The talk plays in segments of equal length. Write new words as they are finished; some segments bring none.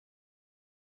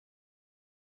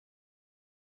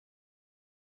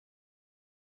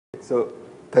So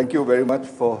thank you very much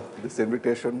for this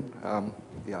invitation.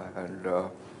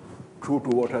 True to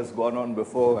what has gone on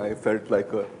before, I felt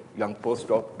like a young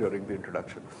postdoc during the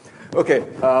introduction. Okay,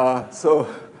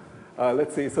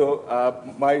 let's see. So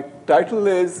my title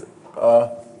is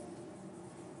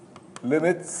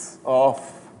Limits of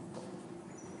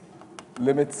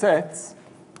Limit Sets.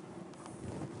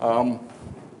 I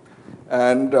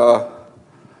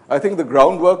think the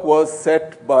groundwork was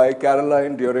set by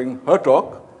Caroline during her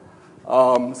talk.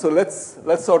 So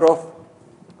let's sort of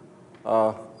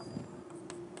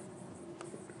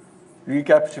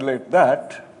recapitulate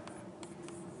that.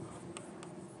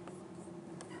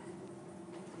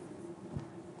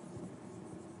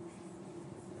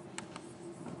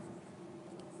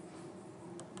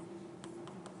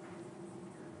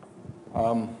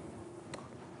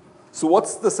 So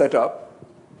what's the setup?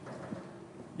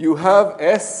 You have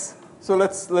S. So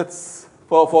let's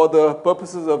for the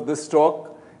purposes of this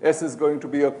talk, S is going to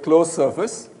be a closed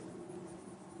surface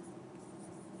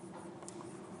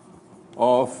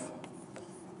of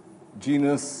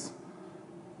genus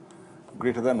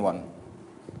greater than 1.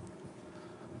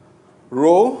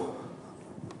 Rho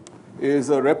is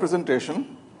a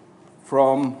representation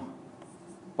from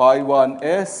pi 1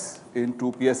 S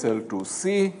into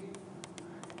PSL2C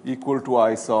equal to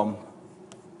isom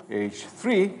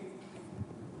H3,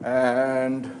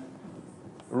 and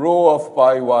rho of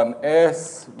pi 1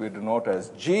 S we denote as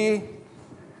G.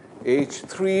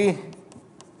 H3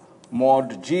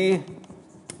 mod G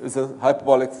is a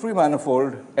hyperbolic free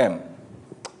manifold M.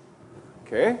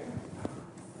 Okay.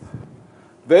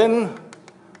 Then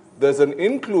there's an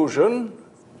inclusion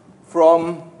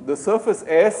from the surface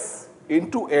S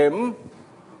into M,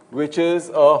 which is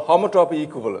a homotopy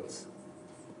equivalence.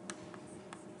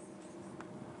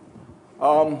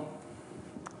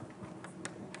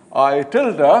 I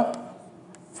tilde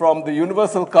from the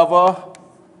universal cover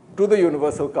to the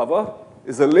universal cover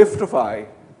is a lift of I.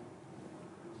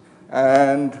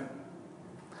 And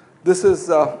this is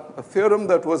a theorem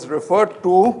that was referred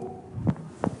to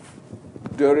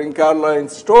during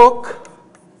Caroline's talk.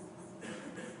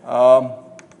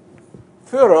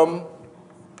 Theorem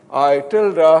I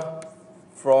tilde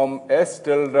from S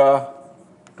tilde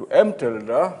to M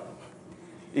tilde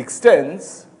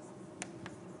extends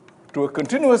to a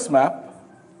continuous map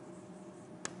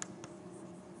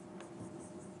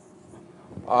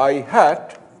I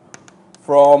hat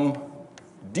from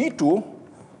D2,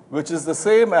 which is the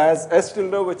same as S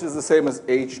tilde, which is the same as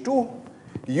H2,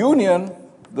 union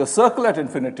the circle at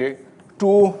infinity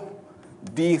to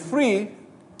D3,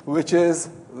 which is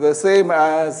the same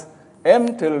as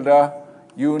M tilde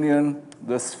union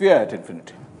the sphere at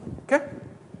infinity. Okay?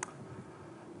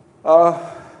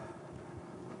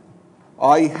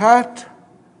 I hat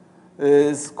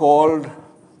is called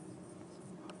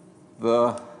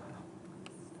the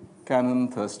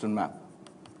Cannon-Thurston map.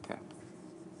 Okay.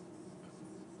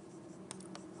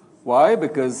 Why?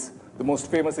 Because the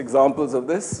most famous examples of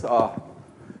this are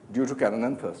due to Cannon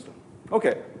and Thurston.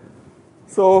 Okay.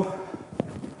 So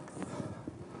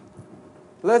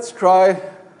let's try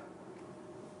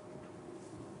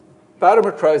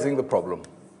parametrizing the problem.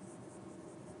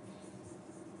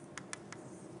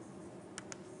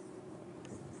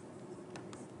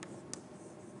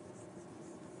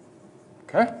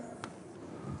 Okay?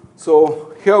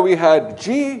 So here we had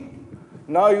G.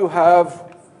 Now you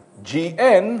have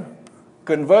Gn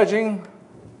converging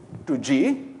to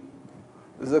G.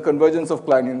 This is a convergence of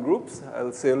Kleinian groups.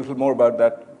 I'll say a little more about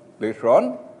that later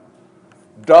on.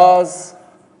 Does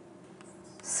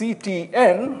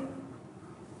Ctn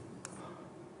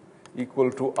equal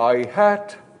to I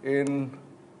hat in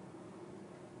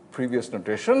previous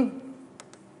notation?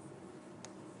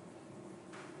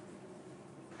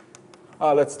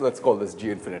 Let's call this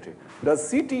G infinity.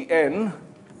 Does Ctn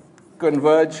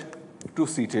converge to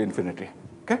Ct infinity?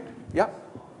 Okay? Yeah.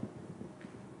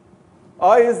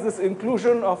 I is this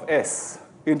inclusion of S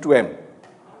into M.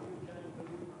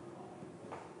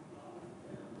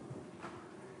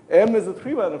 M is a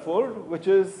three manifold, which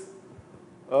is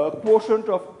a quotient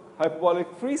of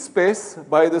hyperbolic free space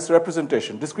by this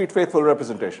representation, discrete faithful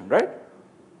representation, right?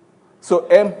 So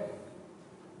M.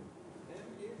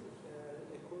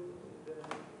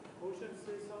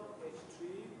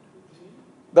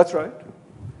 That's right.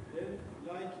 Then,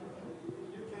 like,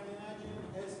 you can imagine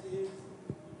S is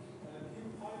in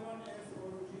pi 1 S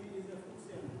or G is a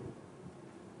Fuchsian group.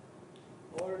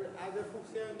 Or as a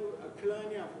Fuchsian group, a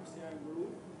Kleinian Fuchsian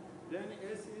group, then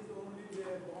S is only the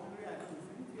boundary at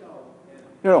infinity of M.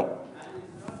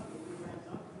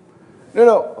 No,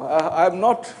 I'm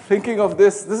not thinking of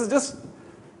this.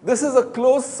 This is a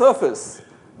closed surface.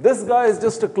 This guy is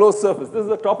just a closed surface. This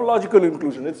is a topological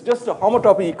inclusion. It's just a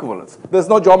homotopy equivalence. There's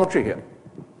no geometry here.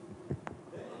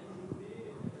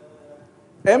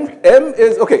 M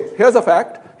is, okay, here's a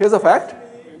fact. Here's a fact.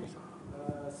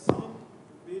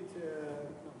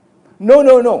 No,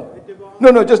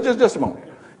 just a moment.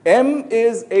 M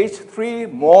is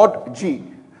H3 mod G.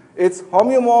 It's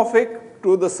homeomorphic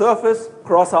to the surface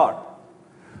cross R.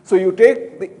 So you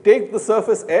take the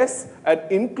surface S and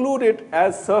include it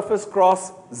as surface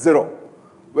cross 0,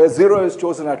 where 0 is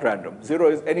chosen at random. 0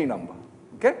 is any number.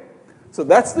 Okay? So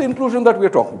that's the inclusion that we're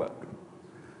talking about.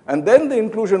 And then the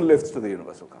inclusion lifts to the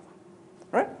universal cover.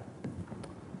 Right?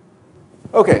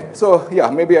 Okay, so yeah,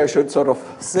 maybe I should sort of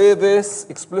say this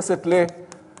explicitly.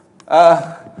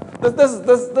 There's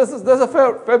a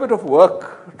fair bit of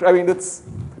work. I mean, this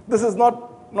is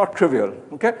not trivial.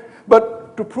 Okay? But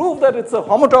to prove that it's a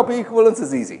homotopy equivalence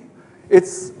is easy.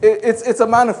 It's a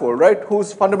manifold, right,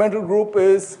 whose fundamental group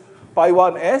is pi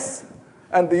 1s,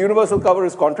 and the universal cover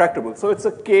is contractible. So it's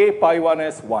a k pi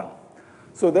 1s1.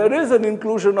 So there is an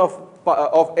inclusion of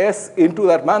S into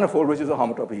that manifold, which is a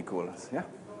homotopy equivalence. Yeah?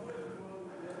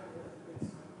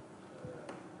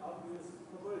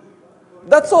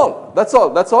 That's all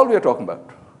we are talking about.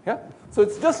 Yeah? So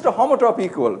it's just a homotopy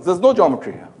equivalence. There's no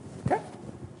geometry here. Okay?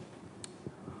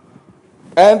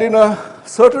 And in a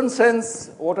certain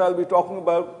sense, what I'll be talking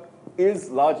about is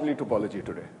largely topology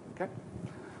today. Okay?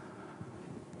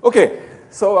 Okay,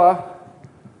 so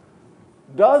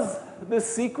does this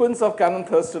sequence of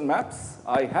Cannon-Thurston maps,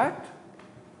 I hat,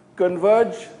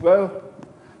 converge? Well,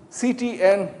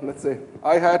 CTN, let's say,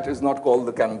 I hat is not called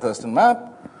the Cannon-Thurston map.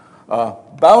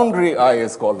 Boundary I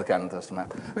is called the Cannon-Thurston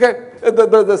map. Okay,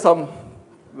 there's some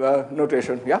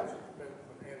notation, yeah?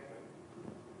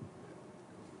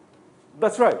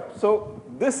 That's right. So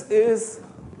this is,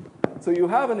 so you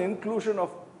have an inclusion of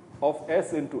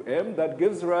S into M that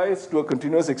gives rise to a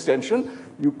continuous extension.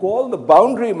 You call the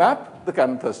boundary map the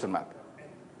Cannon-Thurston map.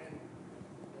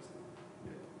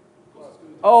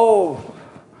 Oh,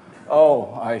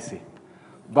 I see.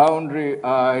 Boundary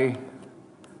I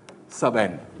sub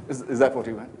N. Is that what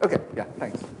you meant? Okay, yeah,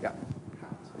 thanks. Yeah.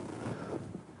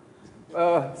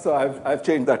 So I've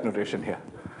changed that notation here.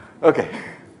 Okay,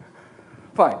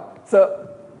 fine. So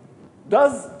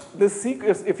does this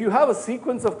sequence, if you have a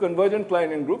sequence of convergent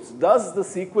Kleinian groups, does the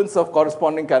sequence of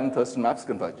corresponding Cannon-Thurston maps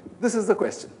converge? This is the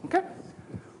question, okay?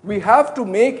 We have to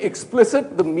make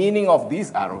explicit the meaning of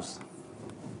these arrows,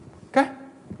 okay?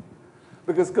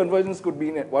 Because convergence could be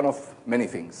one of many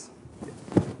things.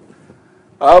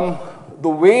 The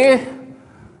way,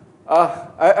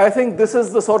 I think this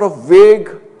is the sort of vague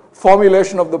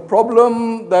formulation of the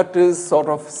problem that is sort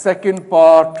of second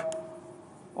part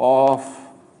of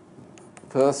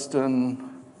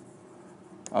Thurston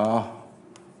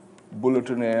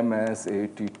Bulletin MS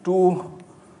 82,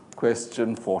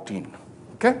 question 14.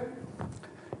 Okay?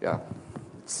 Yeah.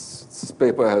 This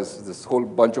paper has this whole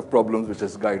bunch of problems which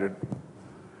has guided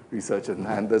research,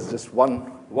 and there's just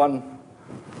one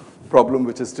problem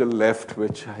which is still left,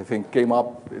 which I think came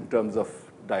up in terms of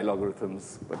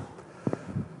dilogarithms. But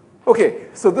okay,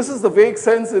 so this is the vague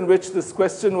sense in which this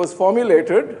question was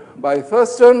formulated by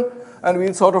Thurston, and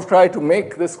we'll sort of try to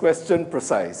make this question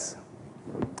precise.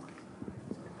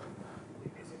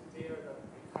 Is it clear that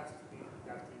it has to be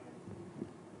that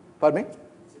limit? Pardon me?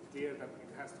 Is it clear that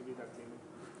it has to be that limit?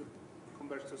 It could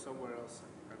converge to somewhere else.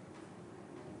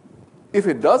 If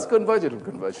it does converge, it will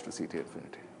converge to CT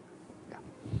infinity. Yeah.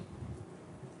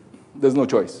 There's no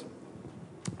choice.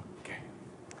 Okay.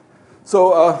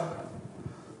 So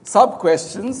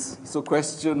sub-questions. So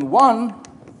question 1,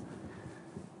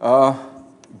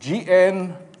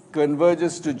 Gn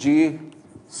converges to G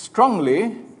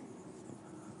strongly,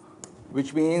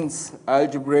 which means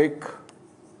algebraic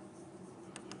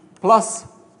plus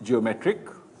geometric.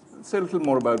 I'll say a little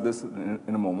more about this in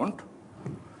a moment.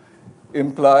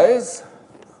 Implies,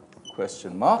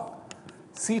 question mark,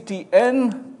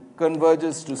 Ctn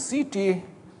converges to Ct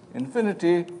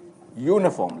infinity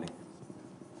uniformly.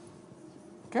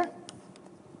 Okay?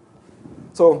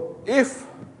 So if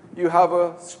you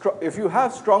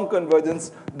have strong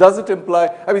convergence, does it imply,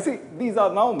 I mean, see, these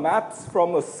are now maps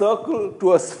from a circle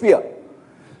to a sphere.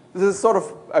 This is sort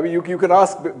of, I mean, you can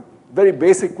ask very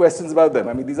basic questions about them.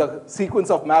 I mean, these are sequence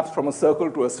of maps from a circle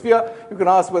to a sphere. You can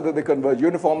ask whether they converge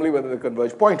uniformly, whether they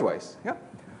converge pointwise. Yeah?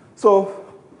 So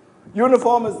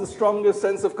uniform is the strongest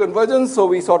sense of convergence, so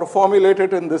we sort of formulate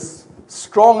it in this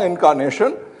strong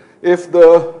incarnation. If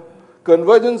the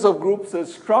convergence of groups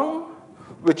is strong,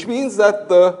 which means that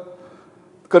the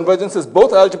convergence is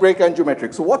both algebraic and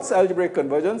geometric. So what's algebraic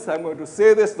convergence? I'm going to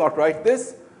say this, not write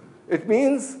this. It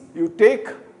means you take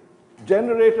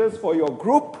generators for your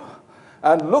group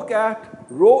and look at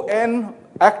rho n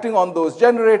acting on those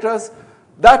generators,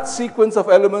 that sequence of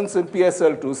elements in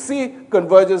PSL2C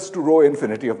converges to rho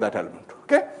infinity of that element.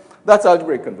 Okay? That's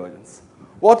algebraic convergence.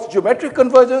 What's geometric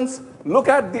convergence? Look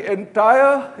at the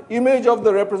entire image of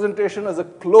the representation as a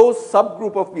closed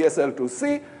subgroup of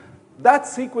PSL2C. That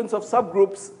sequence of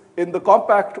subgroups in the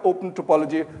compact open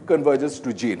topology converges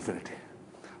to G infinity.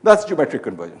 That's geometric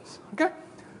convergence. Okay?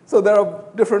 So there are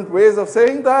different ways of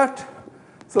saying that.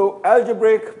 So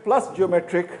algebraic plus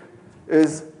geometric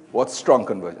is what's strong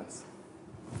convergence.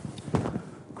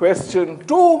 Question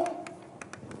 2,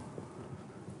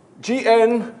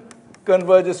 Gn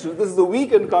converges to, this is the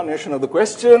weak incarnation of the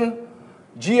question,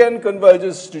 Gn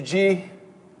converges to G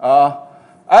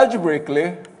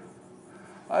algebraically.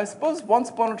 I suppose once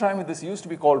upon a time this used to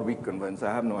be called weak convergence,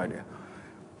 I have no idea.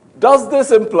 Does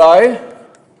this imply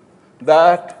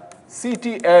that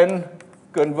Ctn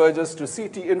converges to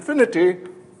Ct infinity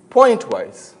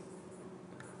pointwise?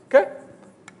 Okay?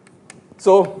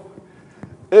 So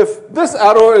if this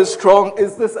arrow is strong,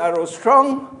 is this arrow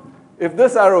strong? If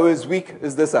this arrow is weak,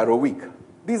 is this arrow weak?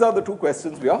 These are the two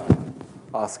questions we are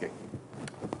asking.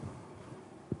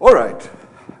 All right.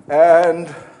 And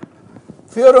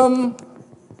theorem,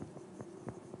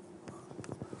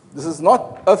 this is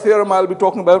not a theorem I'll be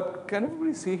talking about. Can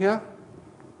everybody see here?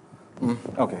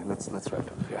 Okay, let's write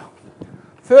it. Yeah.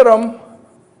 Theorem,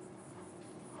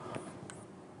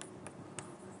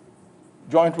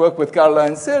 joint work with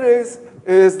Caroline series,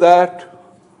 is that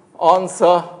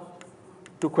answer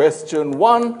to question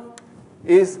 1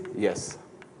 is yes.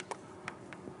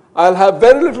 I'll have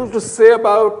very little to say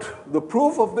about the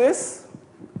proof of this,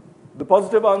 the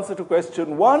positive answer to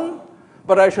question 1,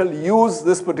 but I shall use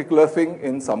this particular thing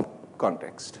in some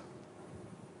context.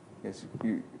 Yes,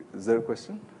 is there a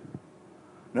question?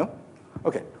 No?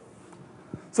 Okay.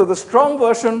 So the strong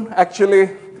version,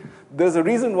 actually, there's a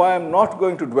reason why I'm not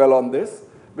going to dwell on this,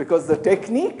 because the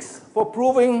techniques for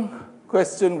proving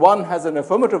question 1 has an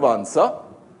affirmative answer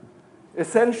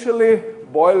essentially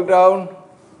boil down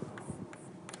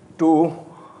to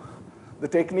the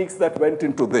techniques that went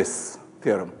into this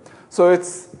theorem. So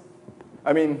it's,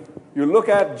 I mean, you look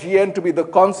at Gn to be the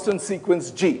constant sequence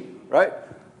G, right?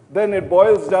 Then it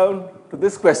boils down to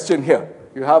this question here.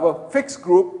 You have a fixed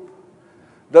group.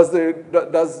 Does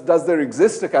there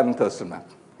exist a Cannon-Thurston map?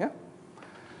 Yeah?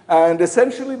 And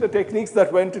essentially, the techniques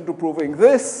that went into proving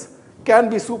this can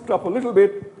be souped up a little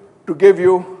bit to give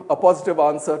you a positive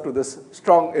answer to this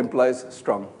strong implies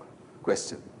strong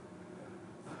question.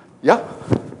 Yeah?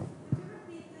 Could you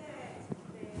repeat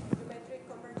the geometric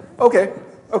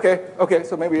convergence? Okay.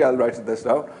 So maybe I'll write this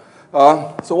down.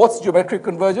 So what's geometric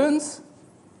convergence?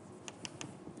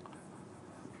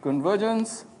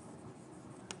 Convergence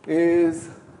is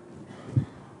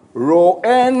rho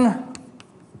n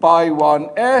pi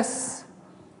 1s.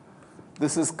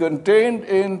 This is contained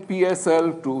in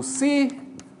PSL2C,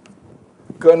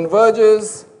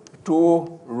 converges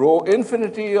to rho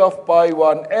infinity of pi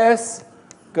 1s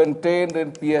contained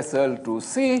in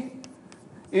PSL2C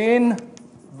in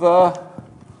the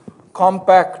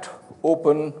compact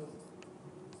open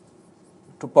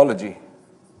topology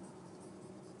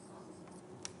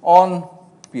on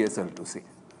PSL2C.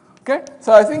 Okay?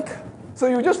 So I think, so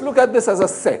you just look at this as a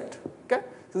set. Okay?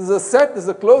 This is a set, this is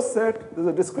a closed set, this is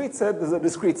a discrete set, this is a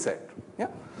discrete set. Yeah?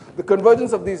 The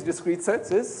convergence of these discrete sets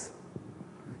is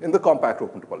in the compact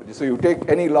open topology. So you take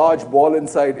any large ball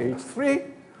inside H3,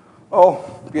 or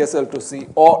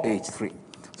PSL2C, or H3.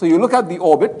 So you look at the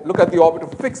orbit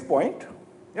of a fixed point,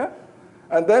 yeah?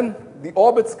 And then the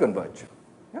orbits converge.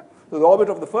 Yeah? So the orbit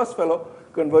of the first fellow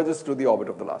converges to the orbit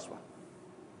of the last one.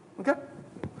 Okay?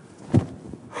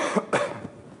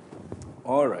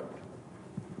 All right.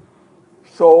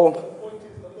 So The point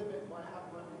is the limit might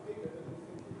be bigger than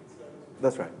you think it's going to be.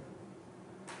 that's right.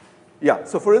 Yeah.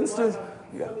 So for instance,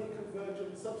 yeah. Fully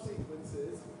convergent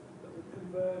subsequences that would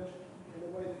converge in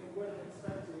a way that you weren't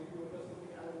expecting if you were just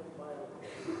looking at element by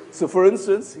element. So for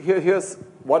instance, here's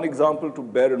one example to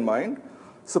bear in mind.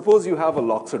 Suppose you have a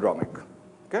loxodromic,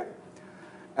 okay?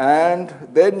 And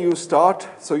then you start,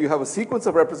 so you have a sequence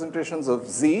of representations of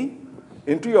Z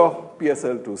into your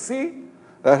PSL2C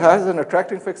that has an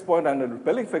attracting fixed point and a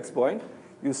repelling fixed point.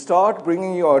 You start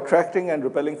bringing your attracting and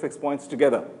repelling fixed points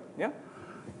together, yeah?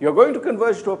 You're going to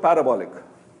converge to a parabolic,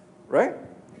 right?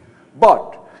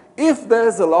 But if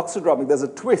there's a loxodromic, there's a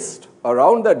twist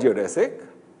around that geodesic,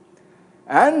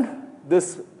 and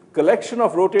this collection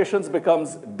of rotations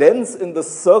becomes dense in the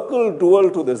circle dual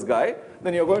to this guy,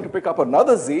 then you're going to pick up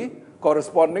another Z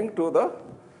corresponding to the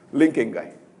linking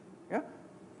guy. Yeah?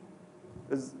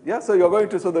 Yeah, so you're going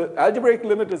to, so the algebraic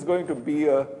limit is going to be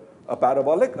a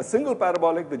parabolic, a single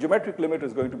parabolic. The geometric limit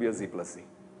is going to be a z plus c.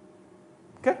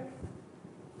 Okay?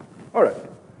 All right.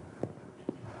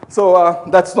 So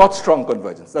that's not strong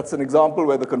convergence. That's an example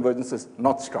where the convergence is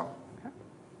not strong. Okay?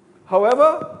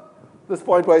 However, this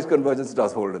pointwise convergence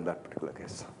does hold in that particular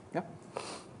case. Yeah?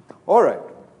 All right.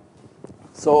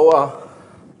 So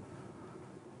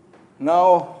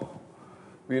now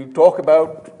we'll talk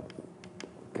about,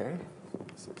 okay,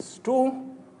 this is 2.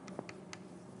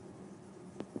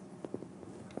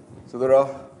 So there are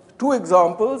 2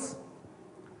 examples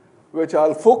which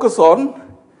I'll focus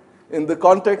on in the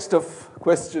context of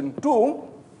question 2.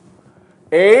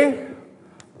 A,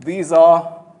 these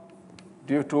are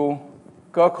due to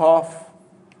Kirchhoff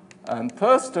and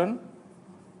Thurston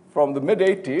from the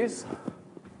mid-80s.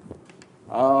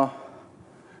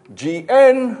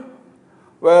 Gn,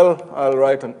 well, I'll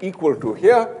write an equal to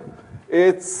here.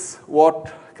 It's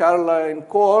what Caroline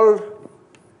called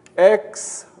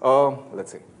x,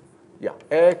 let's see, yeah,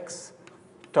 x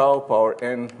tau power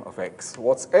n of x.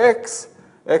 What's x?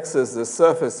 X is the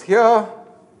surface here.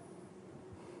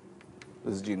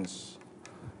 This is genus.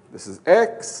 This is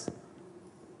x.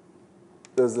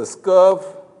 There's this curve,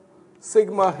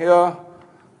 sigma here,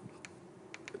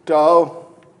 tau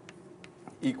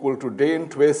equal to Dane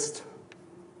twist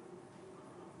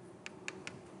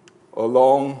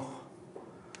along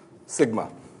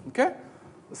sigma. Okay?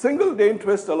 A single Dane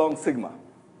twist along sigma.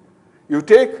 You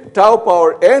take tau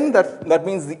power n, that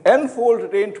means the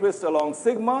n-fold Dane twist along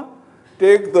sigma.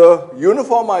 Take the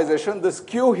uniformization. This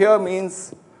q here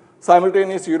means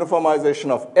simultaneous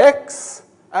uniformization of x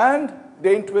and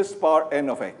Dane twist power n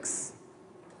of x.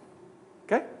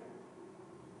 Okay?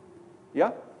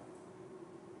 Yeah?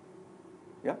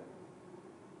 Yeah?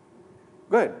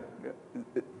 Go ahead.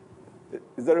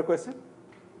 Is there a question?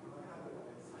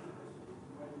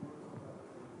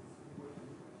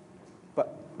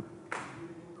 But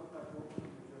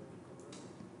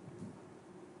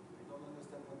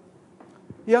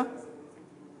yeah.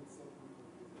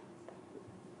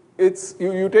 It's,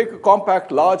 you take a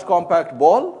compact, large compact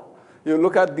ball, you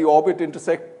look at the orbit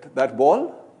intersect that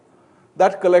ball,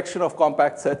 that collection of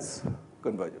compact sets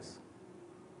converges,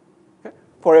 okay,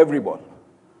 for every ball.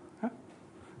 Okay?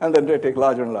 And then they take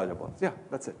larger and larger balls. Yeah,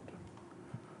 that's it.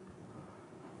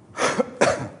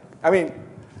 I mean,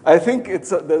 I think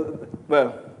it's,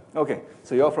 well, okay,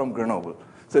 so you're from Grenoble.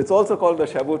 So it's also called the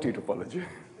Chaboty topology.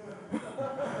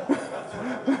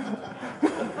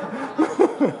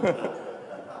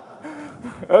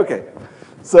 Okay,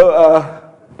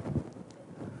 so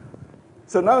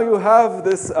so now you have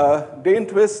this Dane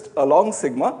twist along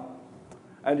sigma,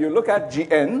 and you look at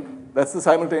Gn. That's the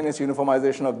simultaneous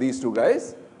uniformization of these 2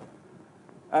 guys,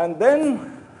 and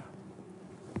then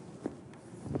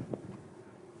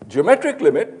geometric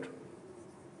limit.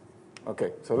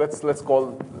 Okay, so let's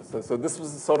call so this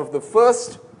was sort of the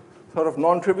first sort of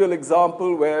non-trivial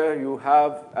example where you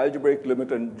have algebraic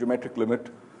limit and geometric limit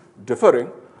differing.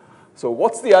 So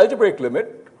what's the algebraic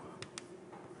limit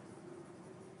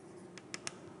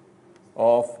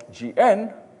of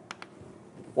Gn?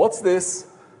 What's this?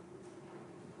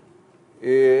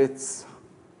 It's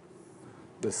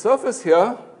the surface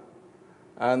here,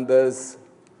 and there's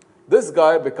this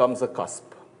guy becomes a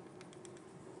cusp.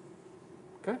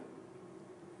 Okay?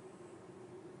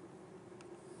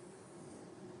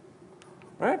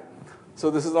 Right? So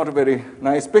this is not a very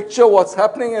nice picture. What's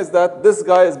happening is that this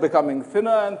guy is becoming thinner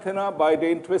and thinner by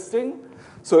Dane twisting.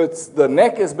 So it's, the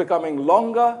neck is becoming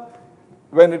longer.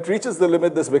 When it reaches the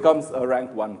limit, this becomes a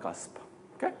rank 1 cusp.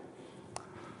 Okay?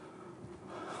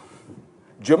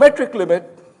 Geometric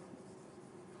limit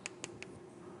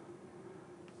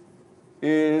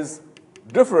is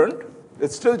different.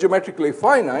 It's still geometrically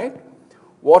finite.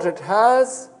 What it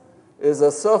has is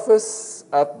a surface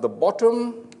at the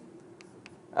bottom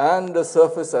and a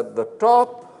surface at the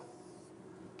top,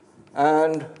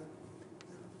 and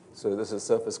so this is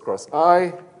surface cross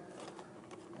I,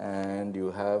 and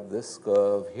you have this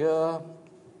curve here,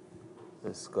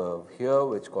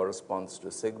 which corresponds to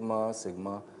sigma,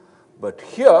 sigma, but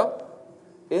here,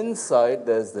 inside,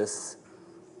 there's this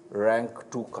rank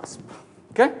 2 cusp,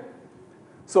 okay?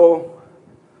 So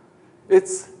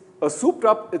it's a souped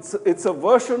up, it's a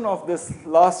version of this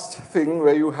last thing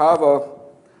where you have a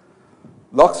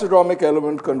loxodromic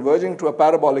element converging to a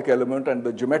parabolic element and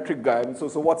the geometric guy.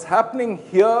 So what's happening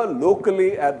here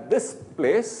locally at this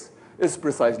place is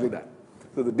precisely that.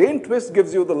 So the Dane twist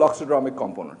gives you the loxodromic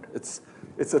component. It's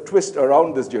a twist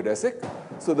around this geodesic.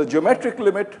 So the geometric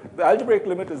limit, the algebraic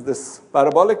limit is this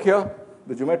parabolic here.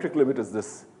 The geometric limit is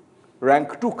this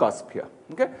rank 2 cusp here.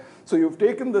 Okay? So you've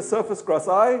taken the surface cross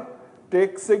I,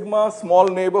 take sigma, small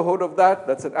neighborhood of that,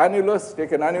 that's an annulus,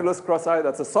 take an annulus cross I,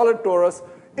 that's a solid torus.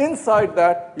 Inside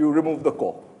that, you remove the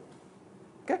core.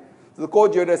 Okay? So the core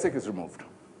geodesic is removed.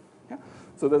 Yeah?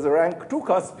 So there's a rank 2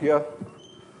 cusp here.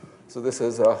 So this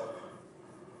is a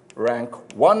rank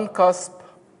 1 cusp,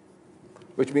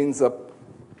 which means a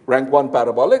rank 1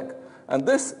 parabolic. And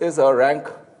this is a rank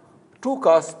 2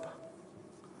 cusp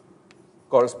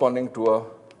corresponding to a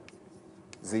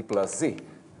Z plus Z.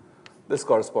 This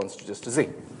corresponds to just a Z.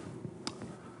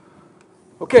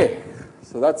 Okay,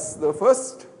 so that's the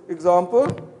first example.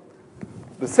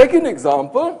 The second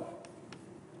example,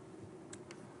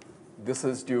 this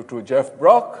is due to Jeff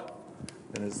Brock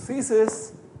in his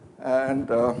thesis, and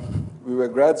we were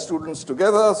grad students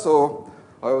together, so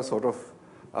I was sort of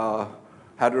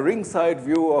had a ringside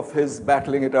view of his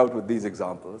battling it out with these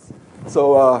examples.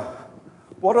 So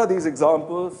what are these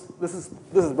examples? This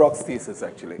is Brock's thesis,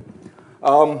 actually.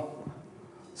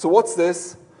 So what's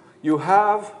this? You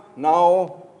have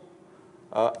now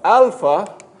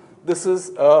alpha. This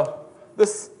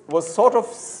was sort of,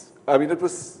 I mean, it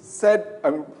was said, I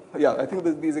mean, yeah, I think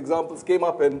that these examples came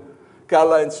up in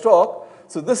Caroline's talk.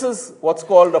 So this is what's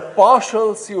called a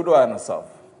partial pseudo-Anosov.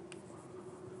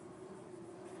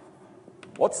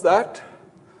 What's that?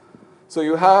 So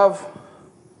you have,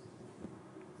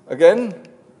 again,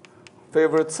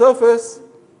 favorite surface,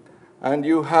 and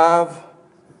you have,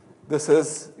 this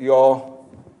is your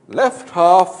left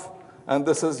half, and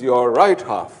this is your right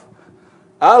half.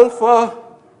 Alpha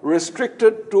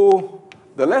restricted to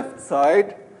the left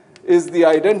side is the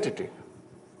identity.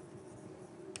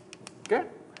 Okay?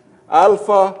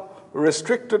 Alpha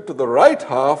restricted to the right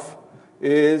half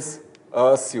is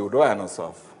a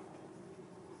pseudo-Anosov.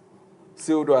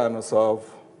 Pseudo-Anosov,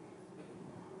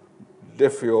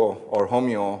 diffeo or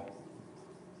homeo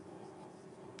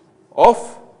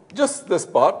of just this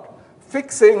part,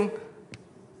 fixing,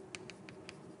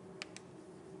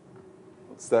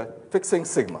 what's that? Fixing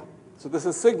sigma. So this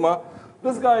is sigma.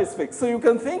 This guy is fixed. So you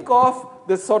can think of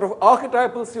this sort of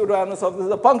archetypal pseudo-Anosov. This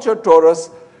is a punctured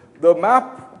torus. The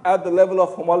map at the level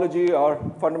of homology or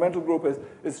fundamental group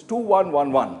is 2, 1,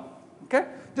 1, 1. Okay?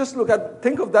 Just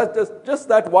think of that, just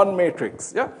that one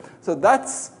matrix. Yeah? So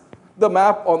that's the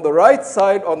map on the right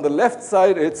side. On the left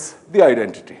side, it's the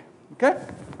identity. Okay?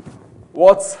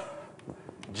 What's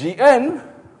Gn?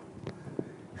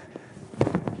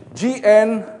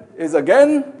 Gn is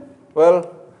again,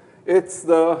 well, it's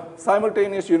the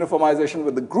simultaneous uniformization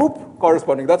with the group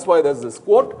corresponding. That's why there's this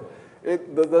quote.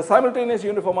 The simultaneous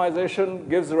uniformization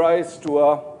gives rise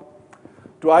to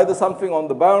either something on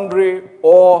the boundary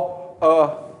or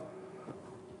a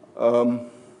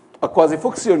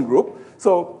quasi-Fuchsian group.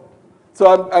 So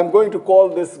I'm going to call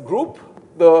this group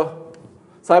the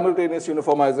simultaneous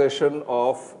uniformization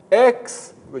of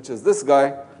X, which is this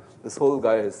guy. This whole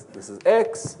guy this is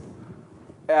X,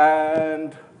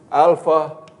 and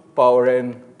alpha power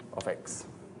n of X.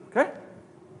 Okay?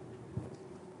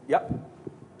 Yeah?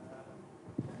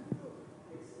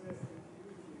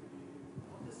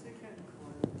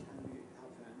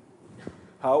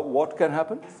 What can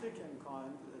happen? The second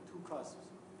kind, the 2 cusps,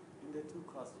 in the 2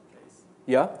 cusp case.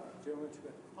 Yeah?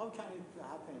 Geometrical. How can it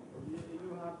happen?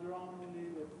 You have drawn only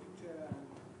the picture,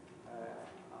 and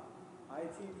I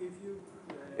think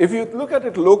if you look at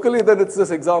it locally, then it's this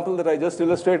example that I just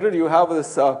illustrated. You have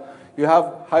this, you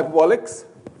have hyperbolics,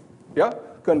 yeah,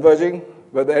 converging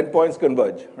where the endpoints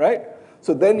converge, right?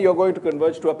 So then you're going to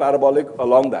converge to a parabolic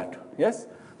along that, yes?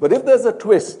 But if there's a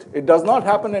twist, it does not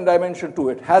happen in dimension 2.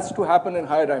 It has to happen in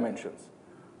higher dimensions.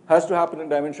 It has to happen in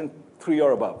dimension 3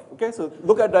 or above. Okay, so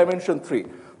look at dimension 3.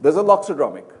 There's a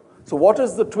loxodromic. So what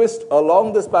is the twist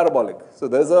along this parabolic? So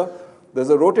there's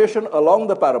a rotation along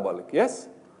the parabolic, yes?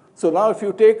 So now if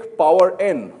you take power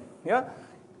n, yeah,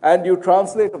 and you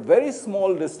translate a very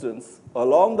small distance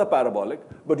along the parabolic,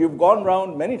 but you've gone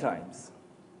round many times,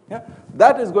 yeah,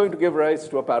 that is going to give rise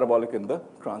to a parabolic in the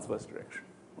transverse direction.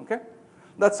 Okay?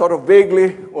 That's sort of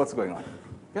vaguely what's going on.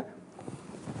 Okay?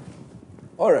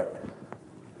 All right.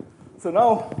 So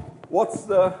now, what's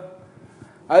the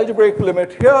algebraic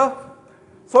limit here?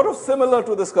 Sort of similar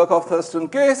to this Kirchhoff-Thurston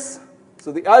case.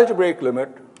 So the algebraic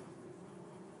limit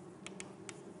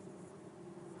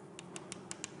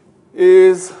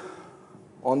is,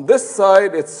 on this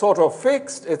side, it's sort of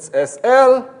fixed. It's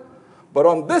SL. But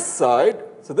on this side,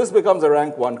 so this becomes a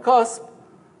rank 1 cusp.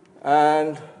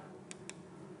 And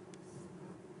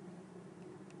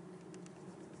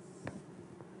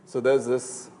so there's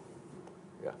this,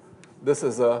 yeah, this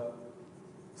is a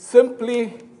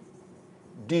simply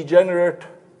degenerate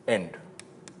end.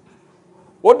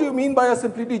 What do you mean by a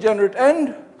simply degenerate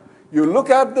end? You look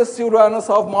at the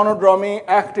pseudo-Anosov monodromy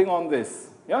acting on this.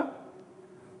 Yeah?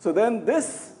 So then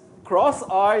this cross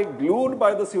I glued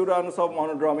by the pseudo-Anosov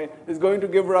monodromy is going to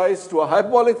give rise to a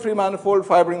hyperbolic three-manifold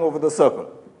fibering over the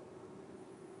circle.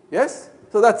 Yes?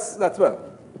 So that's well.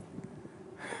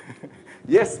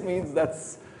 Yes means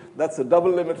that's a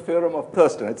double limit theorem of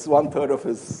Thurston. It's 1/3 of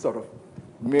his sort of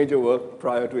major work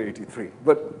prior to 83.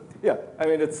 But yeah, I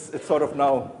mean, it's sort of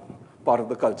now part of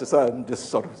the culture. So I'm just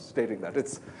sort of stating that.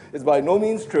 It's by no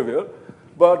means trivial.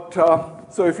 But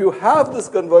so if you have this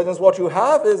convergence, what you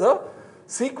have is a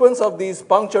sequence of these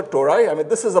punctured tori. I mean,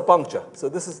 this is a puncture. So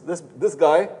this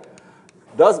guy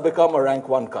does become a rank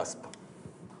 1 cusp.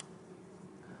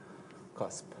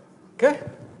 Okay?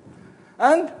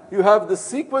 And you have the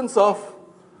sequence of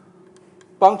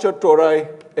punctured tori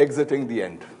exiting the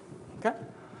end. Okay?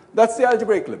 That's the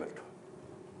algebraic limit.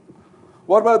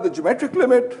 What about the geometric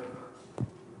limit?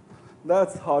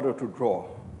 That's harder to draw.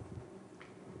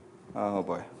 Oh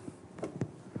boy.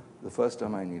 The first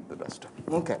time I need the duster.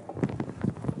 Okay.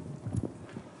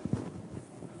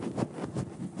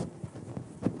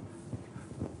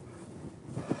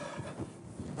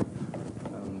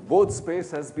 Both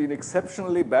space has been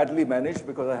exceptionally badly managed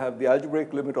because I have the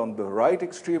algebraic limit on the right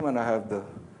extreme and I have the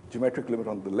geometric limit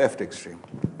on the left extreme.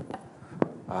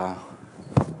 I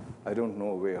don't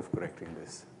know a way of correcting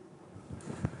this.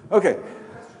 Okay.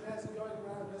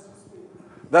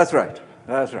 That's right.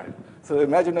 That's right. So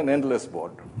imagine an endless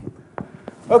board.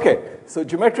 Okay. So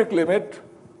geometric limit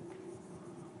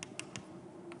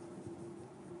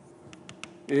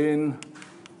in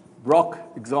Brock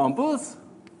examples.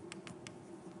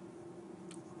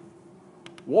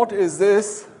 What is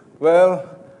this? Well,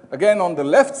 again, on the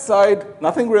left side,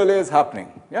 nothing really is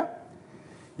happening. Yeah?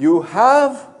 You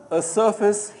have a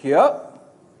surface here,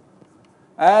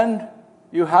 and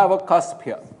you have a cusp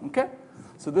here. Okay?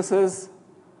 So this is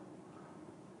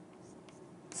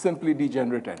simply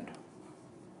degenerate end.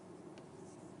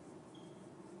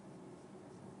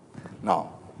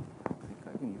 Now, I think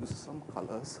I can use some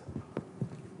colors.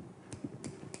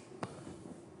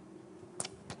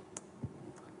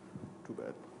 Too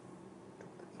bad.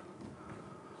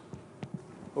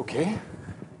 Okay.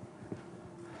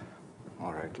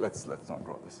 All right, let's not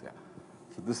draw this. Yeah.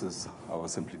 So this is our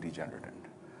simply degenerate end.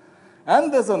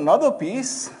 And there's another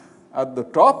piece at the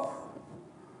top.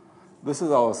 This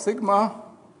is our sigma.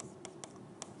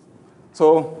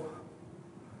 So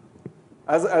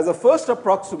as a first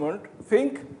approximant,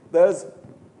 think there's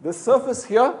this surface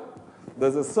here.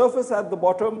 There's a surface at the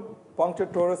bottom,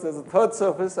 punctured torus. There's a third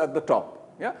surface at the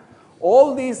top. Yeah?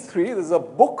 All these three, there's a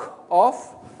book of,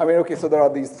 I mean, okay, so there are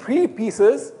these three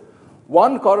pieces.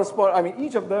 One correspond, I mean,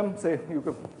 each of them, say,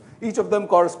 each of them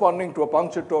corresponding to a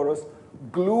punctured torus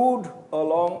glued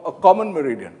along a common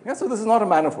meridian. Yeah? So this is not a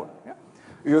manifold. Yeah?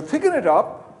 You thicken it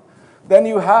up, then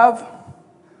you have,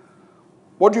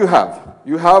 what do you have?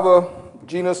 You have a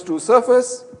genus 2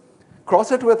 surface,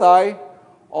 cross it with I,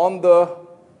 on the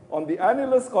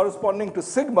annulus corresponding to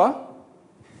sigma,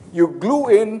 you glue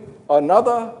in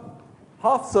another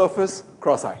half surface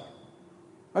cross I.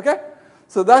 Okay?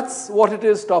 So that's what it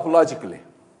is topologically.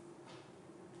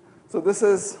 So this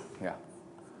is, yeah.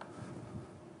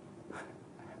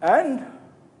 And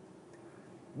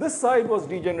this side was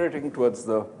degenerating towards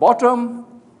the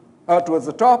bottom, towards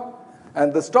the top,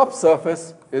 and this top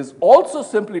surface is also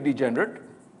simply degenerate,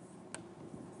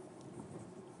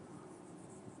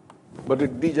 but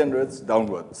it degenerates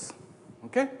downwards.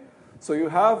 Okay? So you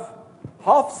have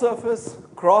half surface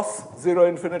cross 0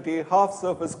 infinity, half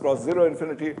surface cross 0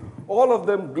 infinity, all of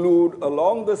them glued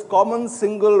along this common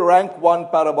single rank 1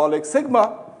 parabolic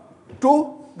sigma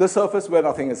to the surface where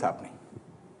nothing is happening.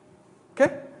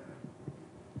 Okay?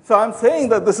 So I'm saying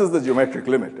that this is the geometric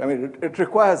limit. I mean, it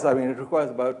requires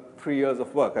about 3 years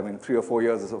of work. I mean, 3 or 4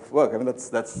 years of work. I mean, that's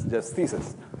just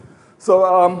thesis.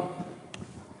 So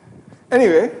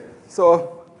anyway,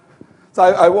 so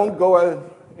I won't go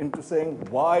into saying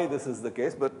why this is the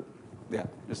case, but yeah,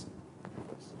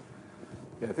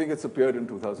 I think it's appeared in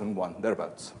 2001,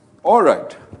 thereabouts. All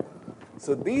right.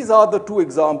 So these are the two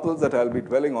examples that I'll be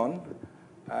dwelling on,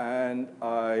 and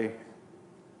I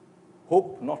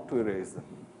hope not to erase them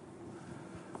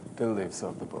till they've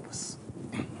served the purpose.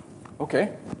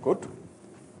 Okay, good.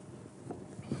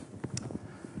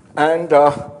 And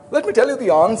let me tell you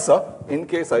the answer in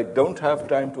case I don't have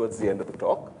time towards the end of the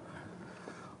talk.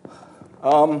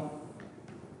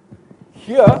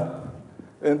 Here,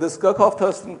 in this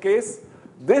Kirchhoff-Thurston case,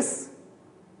 this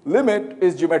limit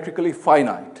is geometrically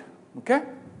finite. Okay?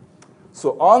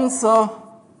 So answer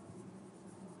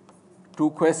to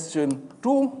question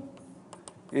 2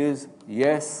 is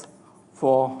yes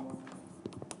for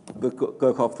the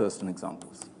Kirchhoff-Thurston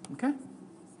examples. Okay?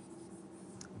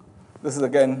 This is,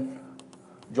 again,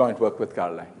 joint work with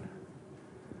Caroline.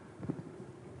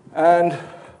 And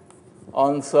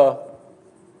answer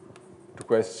to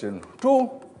question 2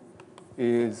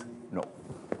 is no.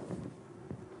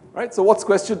 Right? So what's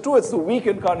question 2? It's the weak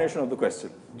incarnation of the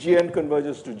question. Gn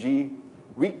converges to G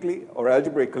weakly or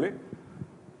algebraically.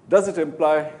 Does it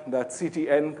imply that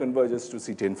Ctn converges to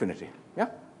Ct infinity? Yeah?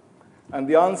 And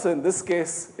the answer in this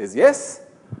case is yes,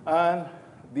 and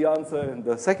the answer in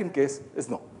the second case is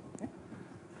no. Yeah?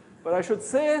 But I should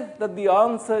say that the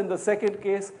answer in the second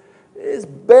case is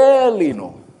barely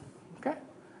no. Okay?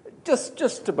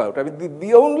 Just about. I mean,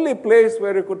 the only place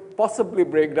where it could possibly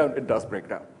break down, it does break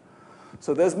down.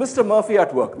 So there's Mr. Murphy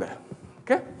at work there.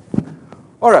 Okay?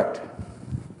 All right.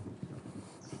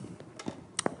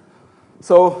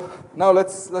 So now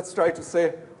let's try to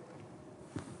say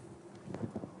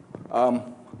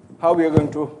how we are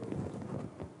going to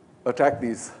attack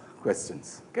these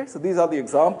questions. Okay? So these are the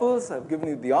examples. I've given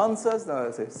you the answers. Now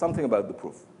I'll say something about the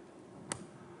proof.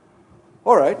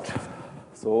 All right.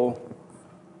 So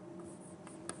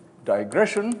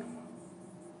digression,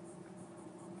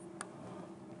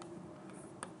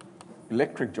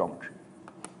 electric geometry.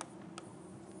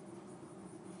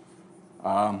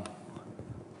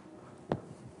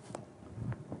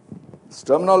 This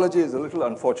terminology is a little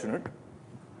unfortunate.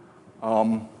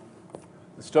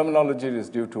 This terminology is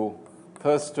due to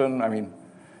Thurston. I mean,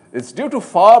 it's due to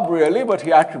Farb, really, but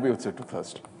he attributes it to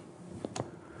Thurston.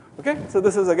 Okay? So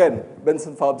this is, again,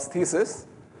 Benson-Farb's thesis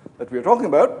that we are talking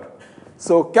about.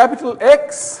 So capital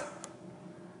X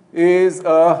is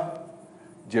a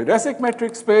geodesic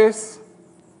metric space.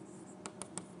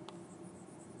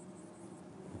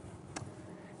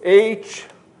 H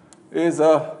is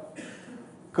a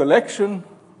collection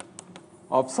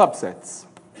of subsets.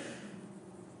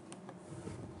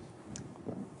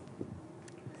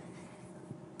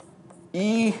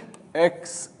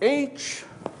 EXH,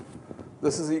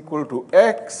 this is equal to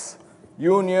X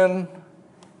union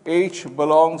H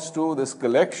belongs to this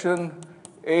collection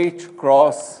H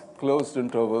cross closed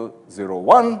interval 0,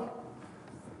 1.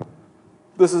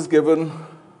 This is given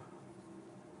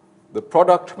the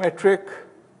product metric.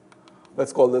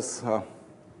 Let's call this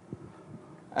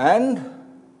and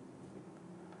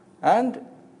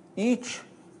each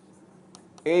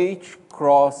H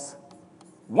cross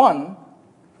 1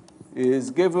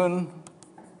 is given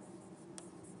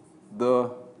the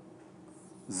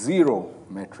 0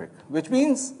 metric, which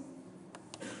means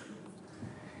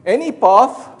any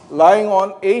path lying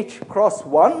on H cross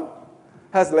 1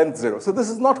 has length 0. So this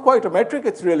is not quite a metric,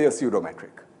 it's really a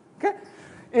pseudometric. Okay?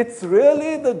 It's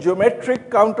really the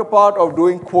geometric counterpart of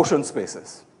doing quotient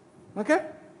spaces. Okay?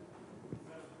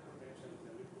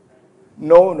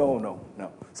 No.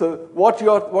 So what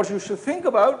you should think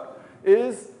about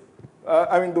is,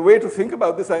 the way to think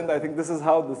about this, and I think this is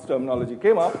how this terminology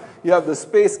came up, you have the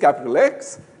space capital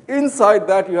X. Inside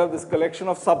that, you have this collection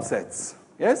of subsets.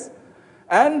 Yes?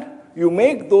 And you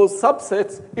make those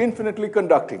subsets infinitely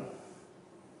conducting.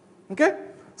 Okay?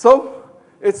 So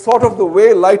it's sort of the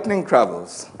way lightning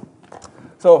travels.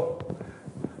 So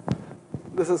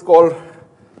this is called,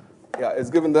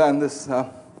 it's given there, and this,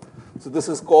 so this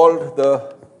is called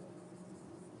the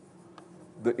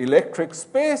electric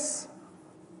space.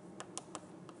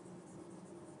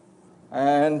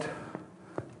 And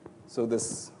so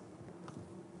this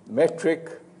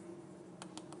metric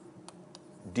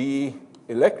D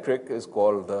electric is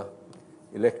called the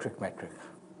electric metric.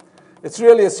 It's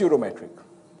really a pseudometric.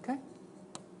 Okay?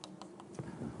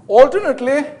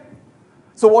 Alternately,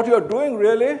 so what you're doing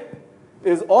really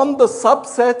is on the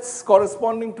subsets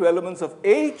corresponding to elements of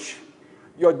H,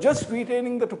 you're just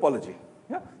retaining the topology.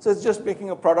 Yeah? So it's just making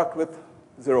a product with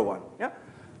 0, 1. Yeah?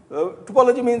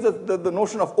 Topology means that the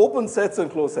notion of open sets and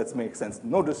closed sets makes sense,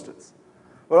 no distance.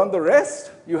 But on the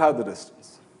rest, you have the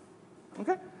distance.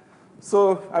 Okay?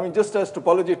 So, just as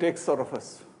topology takes sort of a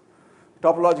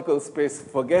topological space,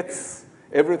 forgets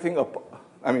everything,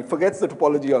 forgets the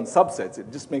topology on subsets,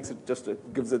 it just makes it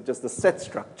gives it just the set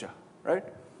structure, right?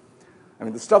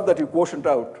 The stuff that you quotient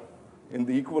out in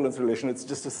the equivalence relation, it's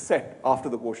just a set after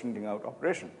the quotienting out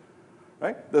operation,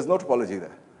 right? There's no topology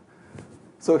there.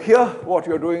 So here, what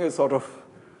you're doing is sort of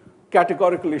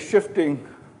categorically shifting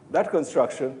that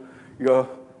construction. You're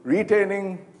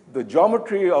retaining the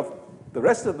geometry of the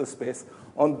rest of the space.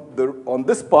 On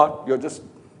this part, you're just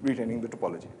retaining the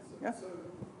topology. Yeah?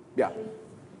 Yeah. Is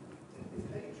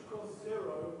H cross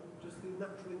 0 just the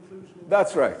natural inclusion?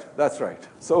 That's right.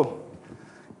 So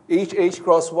each H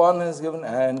cross 1 is given,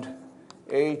 and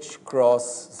H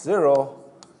cross 0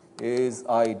 is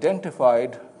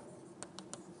identified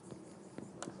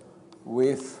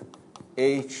with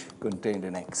H contained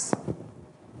in X.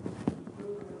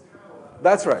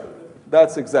 That's right.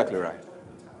 That's exactly right.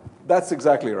 That's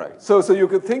exactly right. So you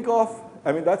could think of,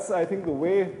 I mean, that's, I think, the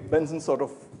way Benson sort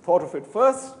of thought of it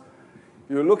first.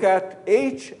 You look at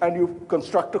H and you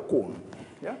construct a cone.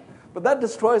 Yeah? But that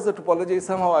destroys the topology.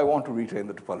 Somehow I want to retain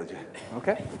the topology.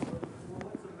 Okay?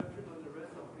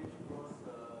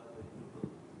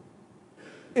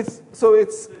 It's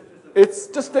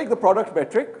just take the product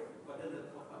metric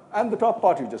and the top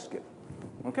part you just give.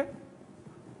 Okay?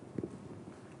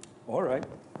 All right.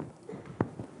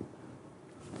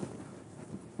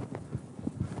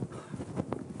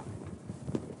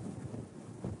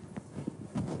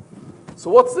 So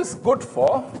what's this good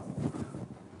for?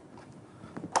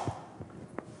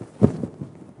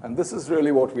 And this is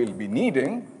really what we'll be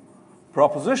needing.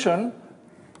 Proposition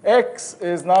X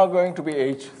is now going to be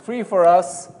H3 for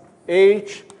us.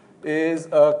 H is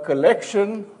a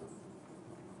collection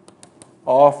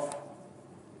of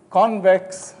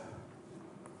convex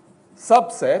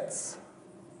subsets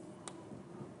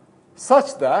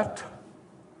such that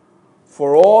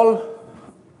for all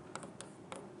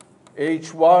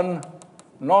H1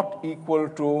 not equal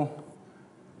to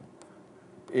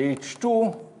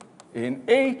H2 in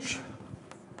H,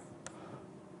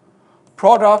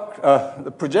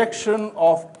 the projection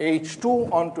of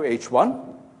H2 onto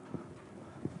H1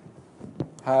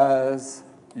 has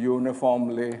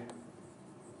uniformly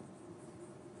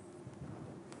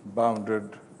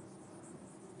bounded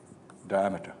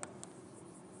diameter.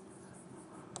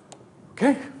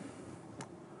 Okay?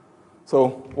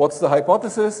 So what's the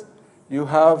hypothesis? You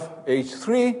have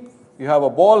H3, you have a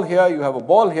ball here, you have a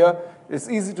ball here. It's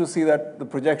easy to see that the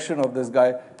projection of this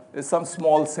guy is some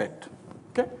small set.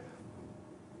 Okay?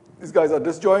 These guys are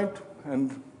disjoint,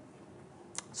 and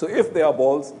so if they are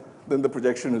balls, then the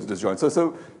projection is disjoint.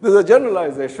 So there's a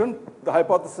generalization. The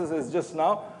hypothesis is just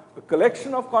now a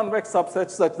collection of convex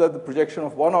subsets such that the projection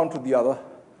of one onto the other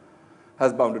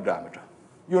has bounded diameter,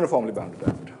 uniformly bounded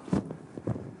diameter.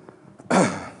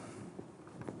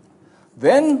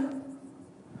 Then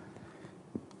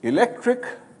electric.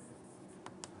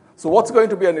 So what's going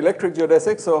to be an electric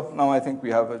geodesic? So now I think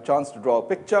we have a chance to draw a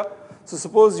picture. So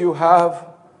suppose you have,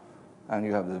 and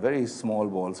you have this very small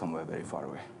ball somewhere very far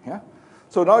away. Yeah?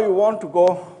 So now you want to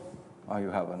go, you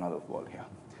have another ball here.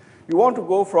 You want to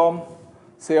go from,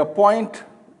 say, a point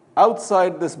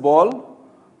outside this ball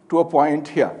to a point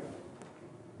here.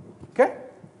 Okay?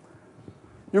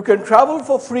 You can travel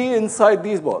for free inside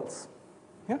these balls.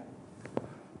 Yeah?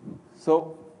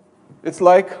 So it's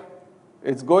like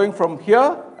it's going from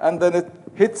here, and then it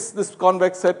hits this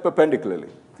convex set perpendicularly.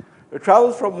 It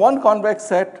travels from one convex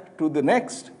set to the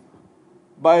next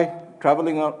by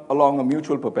traveling along a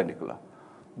mutual perpendicular.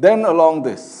 Then along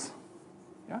this.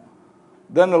 Yeah?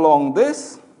 Then along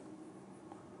this,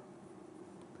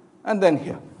 and then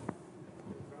here.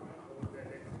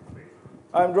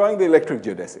 I'm drawing the electric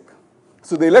geodesic.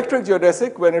 So the electric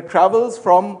geodesic, when it travels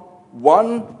from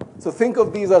one, so think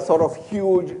of these as sort of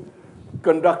huge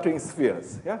conducting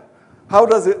spheres. Yeah? How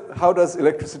does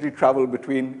electricity travel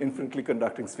between infinitely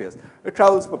conducting spheres? It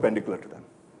travels perpendicular to them,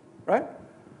 right?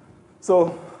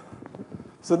 So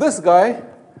this guy,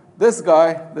 this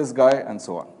guy, this guy, and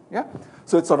so on. Yeah?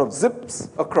 So it sort of zips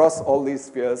across all these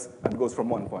spheres and goes from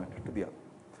one point to the other.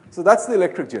 So that's the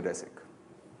electric geodesic.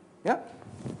 Yeah?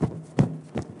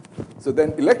 So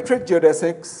then electric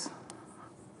geodesics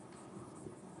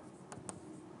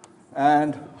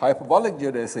and hyperbolic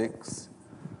geodesics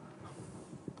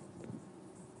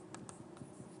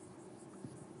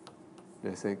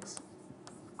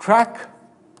track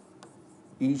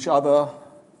each other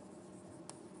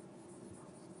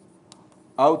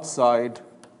outside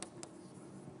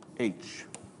H.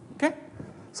 Okay?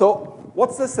 So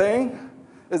what's this saying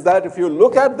is that if you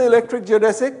look at the electric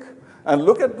geodesic and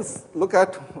look at this,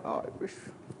 oh, I wish.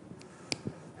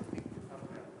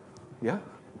 Yeah?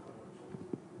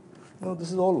 No,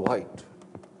 this is all white.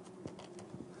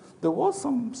 There was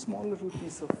some small little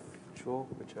piece of chalk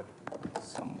which I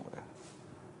somewhere.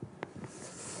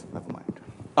 Never mind.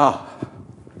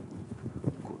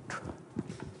 Good.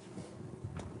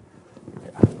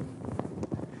 Yeah.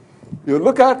 You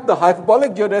look at the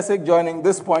hyperbolic geodesic joining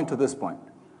this point to this point.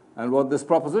 And what this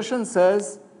proposition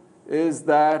says is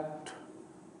that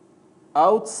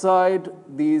outside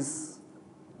these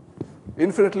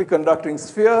infinitely conducting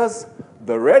spheres,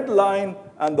 the red line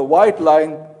and the white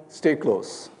line stay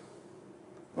close.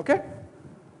 Okay?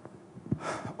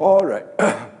 All right.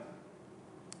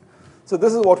 So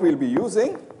this is what we'll be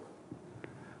using.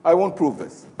 I won't prove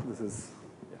this. This is,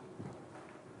 yeah.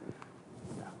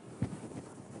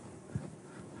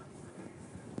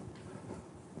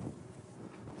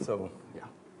 So, yeah.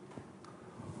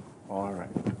 All right.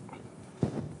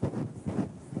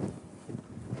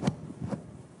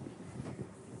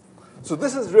 So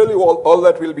this is really all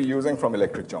that we'll be using from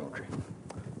electric geometry.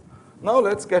 Now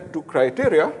let's get to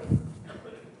criteria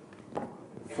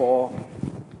for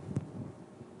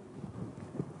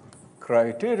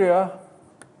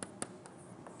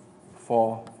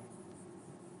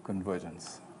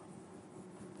convergence.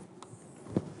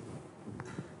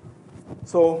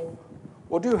 So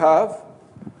what do you have?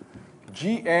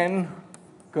 Gn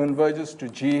converges to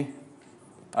G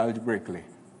algebraically.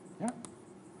 Yeah?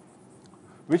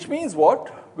 Which means what?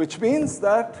 Which means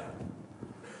that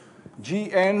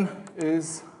Gn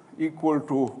is equal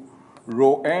to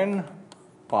rho n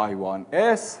pi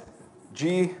 1s.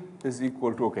 G is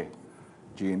equal to, okay,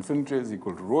 G infinity is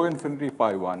equal to rho infinity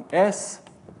pi 1s.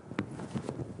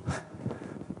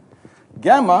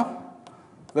 Gamma,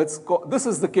 let's call, this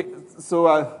is the,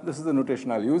 this is the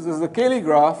notation I'll use. This is the Cayley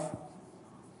graph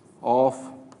of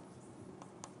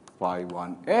pi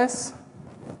 1s.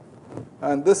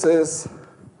 And this is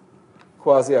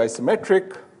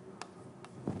quasi-isometric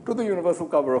to the universal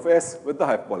cover of S with the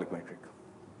hyperbolic metric.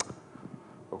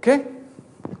 Okay,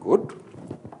 good.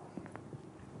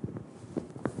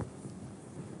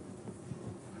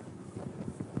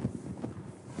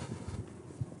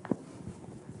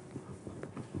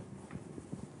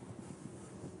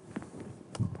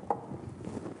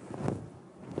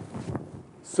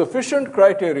 Sufficient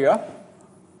criteria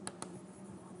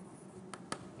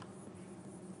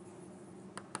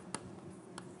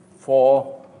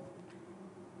for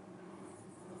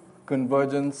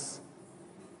convergence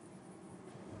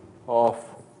of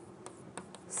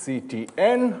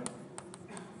Ctn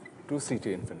to Ct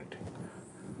infinity.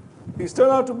 These turn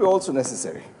out to be also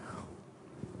necessary.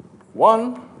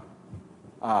 One,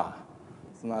 so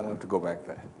now I have to go back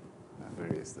there.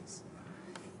 Where is this?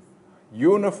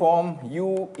 Uniform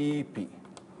UEP,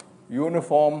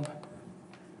 uniform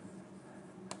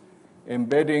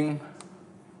embedding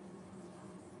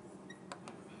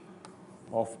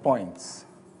of points.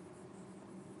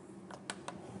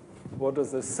 What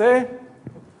does this say?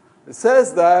 It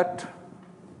says that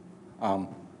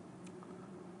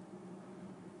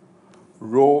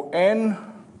rho n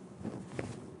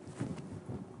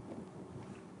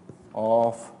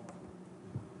of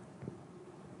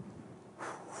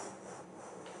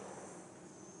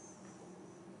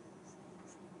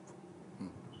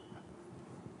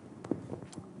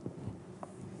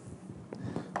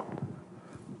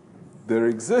there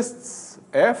exists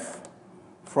f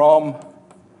from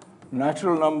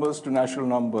natural numbers to natural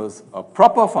numbers a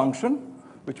proper function,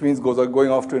 which means going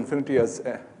off to infinity as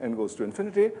n goes to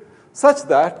infinity, such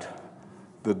that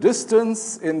the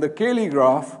distance in the Cayley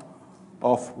graph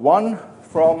of 1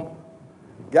 from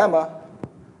gamma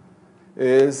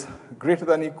is greater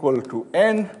than or equal to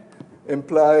n,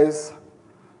 implies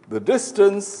the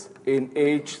distance in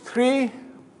H3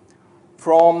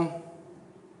 from,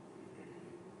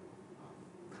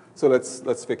 so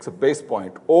let's fix a base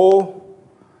point O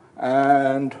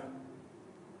and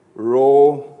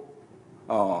rho,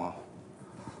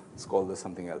 let's call this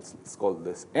something else. Let's call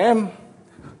this M,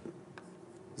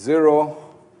 0,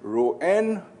 rho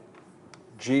n,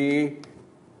 G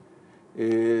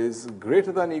is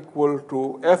greater than or equal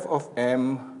to f of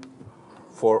m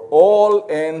for all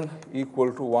n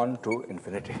equal to 1 to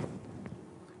infinity.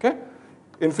 Okay?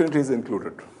 Infinity is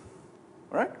included.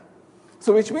 All right?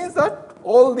 So which means that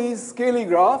all these Cayley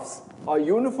graphs are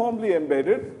uniformly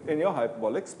embedded in your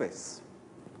hyperbolic space.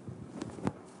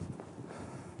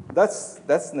 That's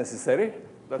necessary.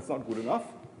 That's not good enough.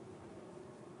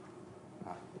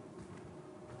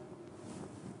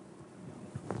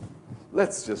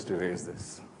 Let's just erase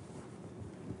this.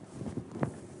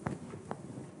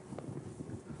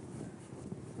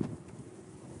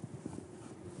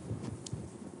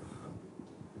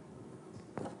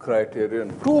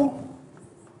 Criterion 2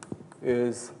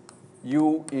 is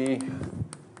UEPP,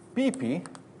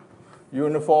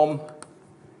 uniform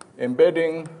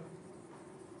embedding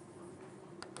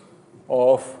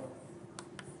of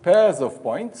pairs of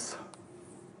points,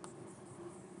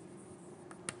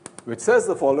 which says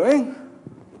the following: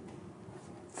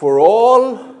 for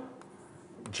all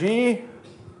G,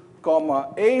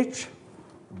 H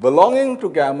belonging to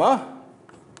gamma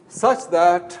such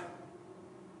that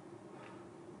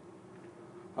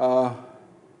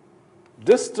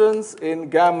distance in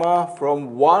gamma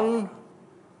from 1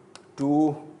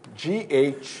 to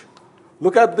GH,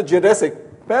 look at the geodesic.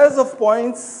 Pairs of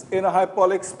points in a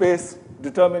hyperbolic space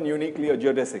determine uniquely a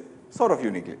geodesic, sort of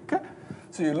uniquely. Okay?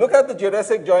 So you look at the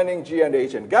geodesic joining G and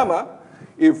H and gamma.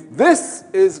 If this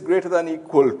is greater than or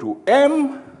equal to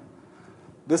M,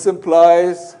 this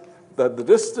implies that the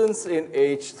distance in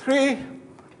H3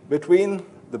 between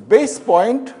the base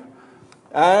point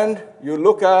and you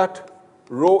look at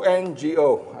rho n g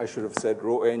O. I should have said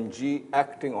rho n g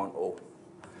acting on O.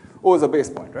 O is a base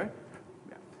point, right?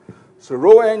 Yeah. So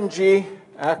rho n g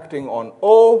acting on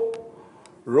O,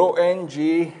 rho n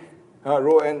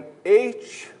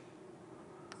h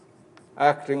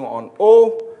acting on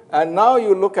O, and now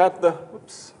you look at the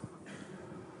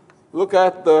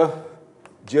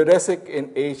geodesic in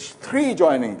H3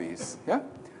 joining these. Yeah?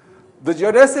 The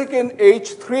geodesic in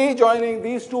H3 joining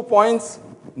these 2 points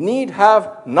need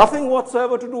have nothing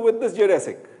whatsoever to do with this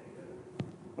geodesic.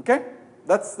 Okay?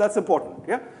 That's important.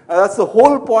 Yeah? And that's the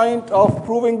whole point of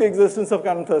proving the existence of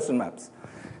Cannon-Thurston maps.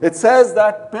 It says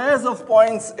that pairs of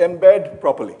points embed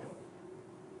properly.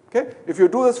 Okay? If you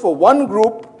do this for one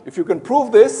group, if you can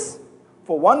prove this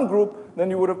for one group, then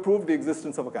you would have proved the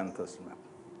existence of a Cannon-Thurston map.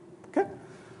 Okay?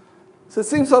 So it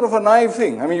seems sort of a naive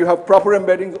thing. I mean, you have proper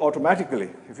embeddings automatically.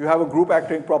 If you have a group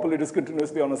acting properly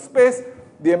discontinuously on a space,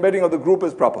 the embedding of the group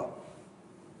is proper.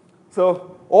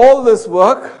 So all this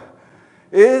work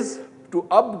is to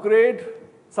upgrade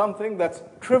something that's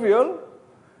trivial,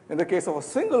 in the case of a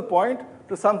single point,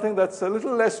 to something that's a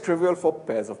little less trivial for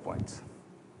pairs of points.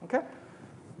 Okay?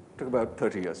 It took about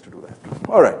 30 years to do that.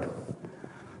 All right.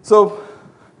 So,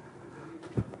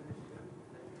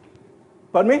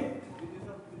 pardon me?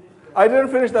 I didn't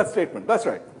finish that statement. That's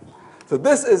right. So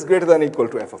this is greater than or equal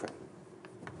to f of n.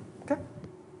 Okay?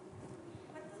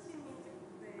 What does it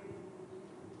mean?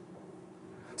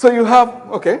 So you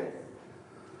have, okay.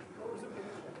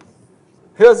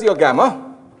 Here's your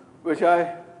gamma, which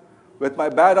with my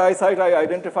bad eyesight, I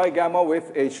identify gamma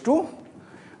with H2.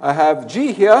 I have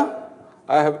G here.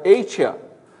 I have H here.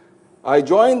 I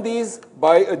join these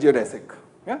by a geodesic.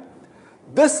 Yeah?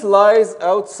 This lies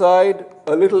outside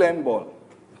a little n ball.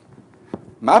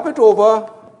 Map it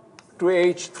over to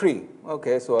H3.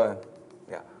 Okay, so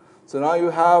yeah. So now you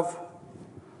have,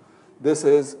 this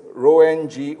is rho n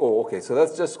g O. Okay, so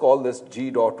let's just call this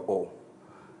G dot O.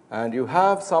 And you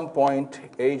have some point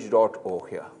H dot O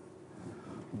here.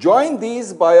 Join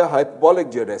these by a hyperbolic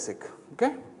geodesic.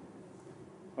 Okay?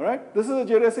 All right? This is a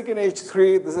geodesic in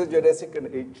H3. This is a geodesic in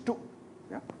H2.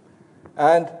 Yeah?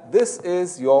 And this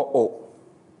is your O.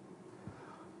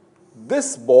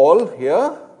 This ball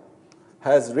here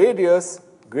has radius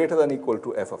greater than or equal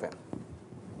to f of n.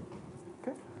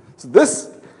 Okay? So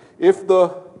this, if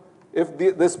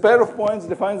this pair of points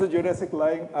defines a geodesic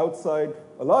lying outside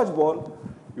a large ball,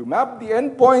 you map the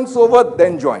endpoints over,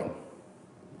 then join.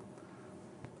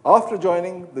 After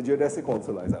joining, the geodesic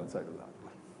also lies outside a large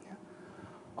ball. Yeah.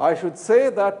 I should say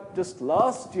that just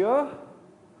last year,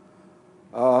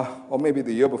 or maybe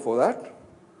the year before that,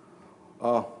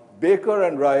 Baker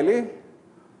and Riley,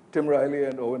 Tim Riley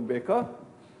and Owen Baker,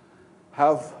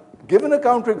 have given a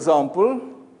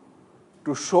counterexample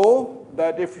to show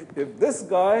that if this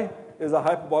guy is a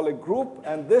hyperbolic group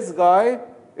and this guy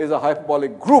is a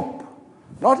hyperbolic group,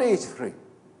 not H3,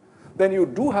 then you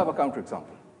do have a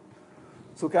counterexample.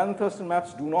 So Cannon-Thurston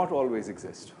maps do not always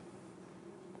exist,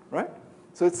 right?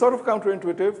 So it's sort of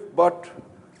counterintuitive, but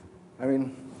I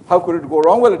mean, how could it go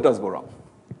wrong? Well, it does go wrong.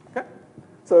 Okay?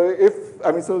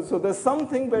 So so there's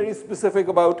something very specific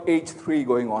about H3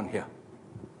 going on here.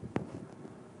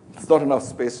 It's not enough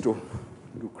space to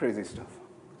do crazy stuff.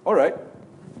 All right.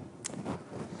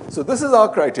 So this is our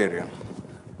criterion.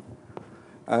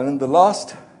 And in the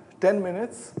last 10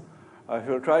 minutes, I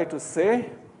shall try to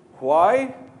say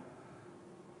why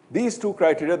these two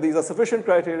criteria, these are sufficient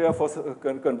criteria for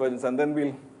convergence, and then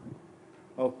we'll,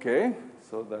 okay,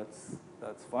 so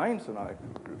that's fine. So now I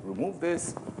can remove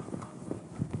this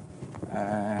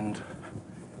and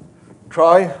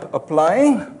try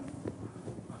applying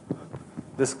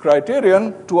this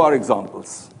criterion to our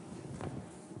examples.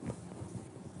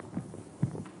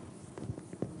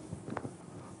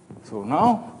 So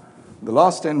now, the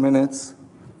last 10 minutes,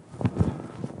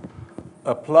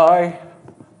 apply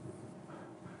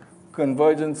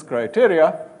convergence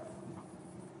criteria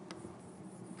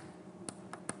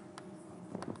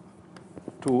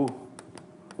to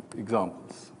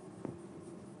examples.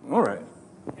 All right.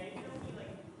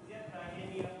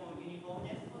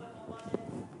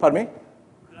 Pardon me?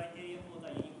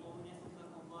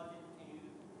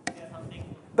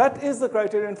 That is the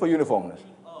criterion for uniformness.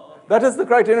 That is the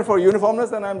criterion for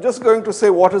uniformness, and I'm just going to say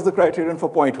what is the criterion for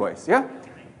pointwise. Yeah?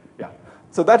 Yeah.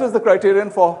 So that is the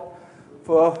criterion for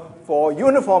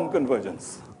uniform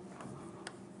convergence.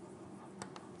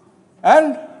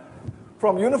 And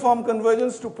from uniform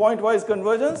convergence to pointwise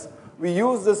convergence, we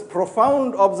use this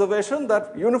profound observation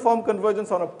that uniform convergence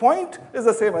on a point is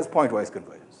the same as pointwise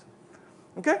convergence.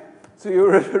 Okay? So you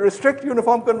restrict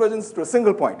uniform convergence to a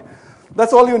single point.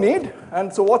 That's all you need.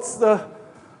 And so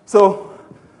so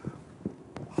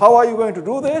how are you going to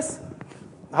do this?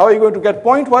 How are you going to get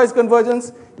pointwise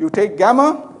convergence? You take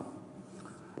gamma.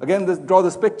 Again, draw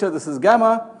this picture. This is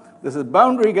gamma. This is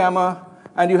boundary gamma.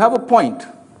 And you have a point.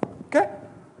 Okay?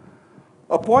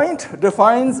 A point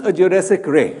defines a geodesic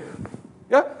ray.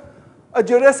 Yeah? A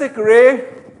geodesic ray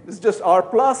is just R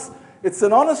plus. It's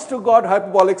an honest to God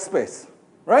hyperbolic space,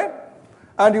 right?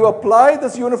 And you apply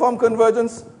this uniform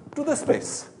convergence to the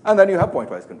space. And then you have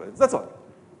pointwise convergence. That's all.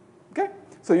 Okay?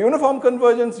 So uniform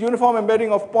convergence, uniform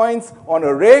embedding of points on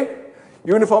a ray,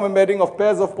 uniform embedding of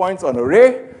pairs of points on a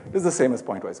ray is the same as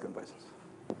pointwise convergence.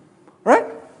 Right?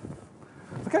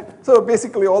 Okay? So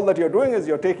basically all that you're doing is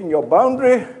you're taking your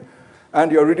boundary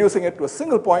and you're reducing it to a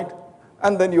single point,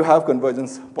 and then you have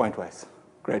convergence pointwise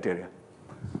criteria.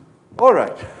 All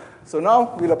right. So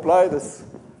now we'll apply this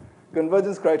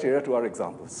convergence criteria to our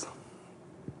examples.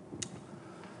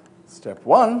 Step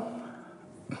 1.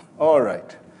 All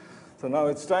right. So now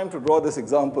it's time to draw this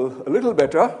example a little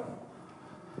better.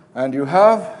 And you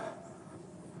have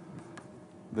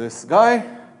this guy,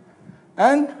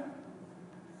 and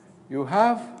you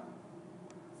have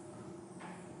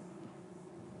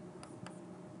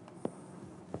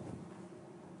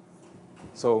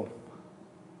so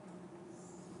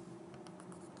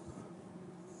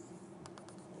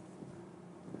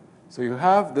you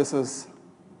have, this is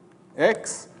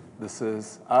x, this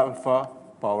is alpha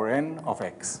power n of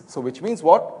x. So which means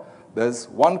what? There's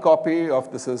one copy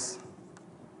of this is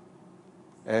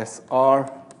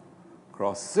SR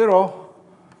cross 0,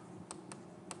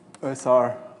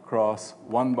 SR cross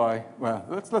 1 by, well,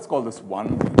 let's call this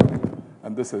 1,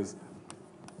 and this is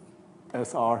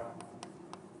SR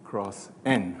cross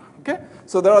n. Okay?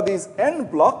 So there are these n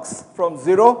blocks from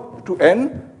 0 to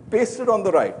n pasted on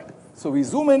the right. So we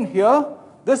zoom in here.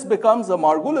 This becomes a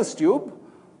Margulis tube,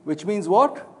 which means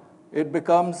what? It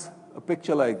becomes a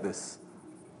picture like this.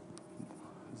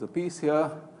 There's a piece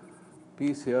here,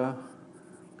 piece here,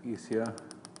 piece here,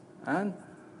 and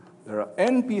there are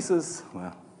n pieces,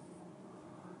 well,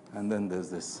 and then there's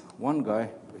this one guy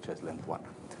which has length 1.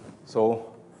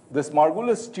 So this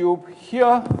Margulis tube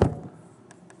here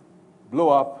blow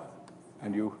up,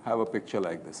 and you have a picture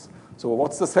like this. So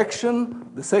what's the section?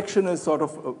 The section is sort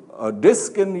of a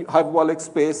disk in hyperbolic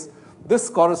space. This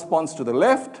corresponds to the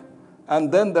left,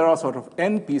 and then there are sort of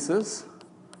n pieces,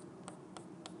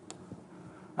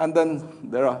 and then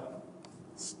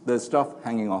there's stuff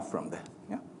hanging off from there.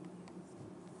 Yeah?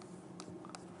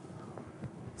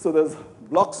 So there's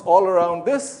blocks all around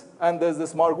this, and there's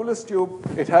this Margulis tube.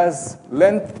 It has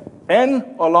length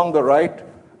n along the right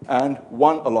and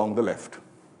 1 along the left.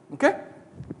 Okay?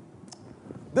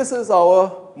 This is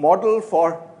our model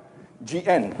for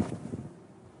Gn.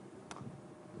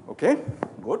 Okay,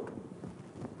 good.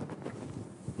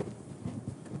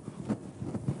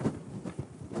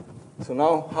 So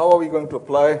now, how are we going to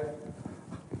apply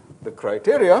the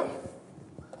criteria?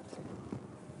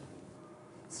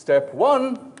 Step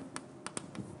 1,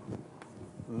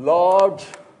 large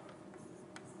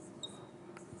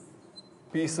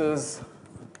pieces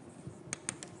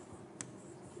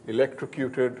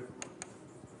electrocuted.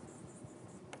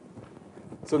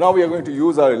 So now we are going to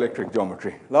use our electric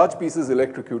geometry. Large pieces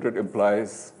electrocuted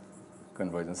implies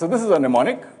convergence. So this is a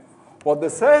mnemonic. What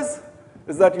this says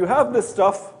is that you have this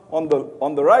stuff on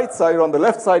the right side. On the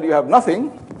left side, you have nothing.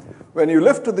 When you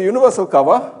lift to the universal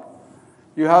cover,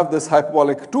 you have this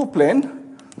hyperbolic 2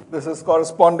 plane. This is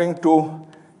corresponding to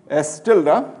S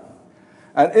tilde.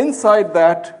 And inside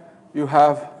that, you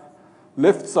have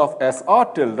lifts of SR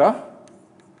tilde,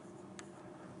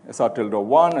 SR tilde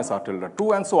 1, SR tilde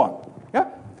 2, and so on. Yeah?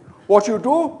 What you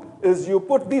do is you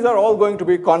put, these are all going to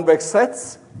be convex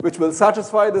sets, which will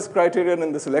satisfy this criterion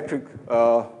in this electric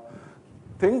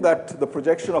thing, that the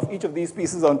projection of each of these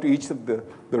pieces onto each of the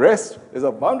rest is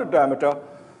of bounded diameter.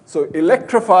 So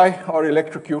electrify or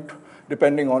electrocute,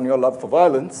 depending on your love for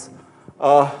violence.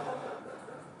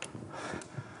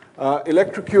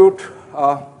 Electrocute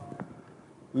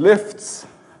lifts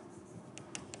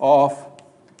of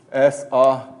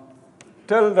SR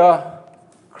tilde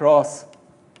cross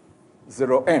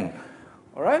 0n.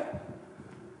 All right?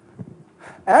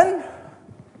 And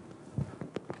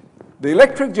the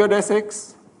electric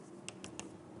geodesics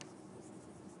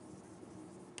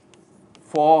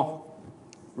for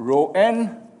rho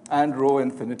n and rho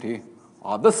infinity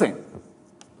are the same.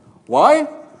 Why?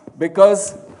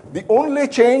 Because the only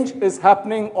change is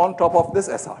happening on top of this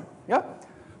SR. Yeah?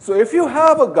 So if you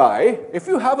have a guy, if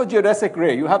you have a geodesic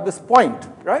ray, you have this point,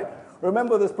 right?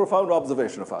 Remember this profound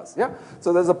observation of ours. Yeah?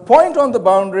 So there's a point on the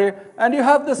boundary, and you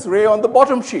have this ray on the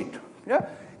bottom sheet. Yeah?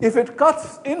 If it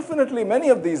cuts infinitely many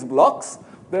of these blocks,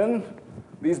 then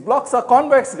these blocks are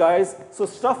convex, guys, so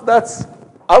stuff that's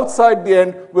outside the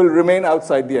end will remain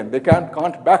outside the end. They can't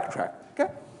backtrack.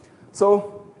 Okay?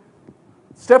 So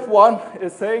step one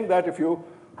is saying that if you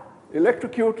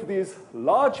electrocute these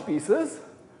large pieces,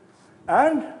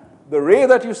 and the ray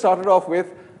that you started off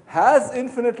with has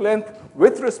infinite length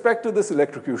with respect to this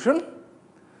electrocution,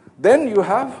 then you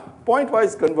have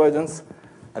pointwise convergence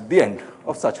at the end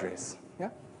of such rays. Yeah?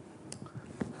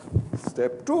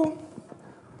 Step two,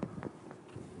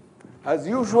 as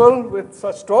usual with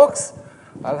such talks,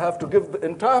 I'll have to give the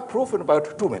entire proof in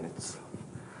about 2 minutes.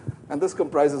 And this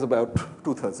comprises about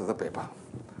 2/3 of the paper.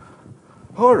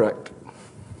 All right.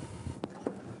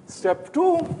 Step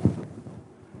two.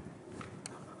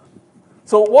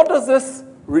 So what does this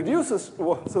reduces?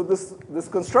 So this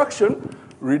construction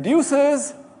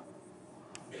reduces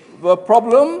the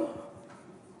problem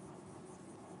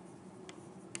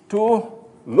to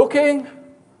looking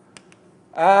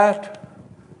at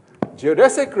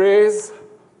geodesic rays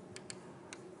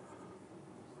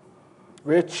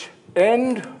which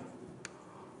end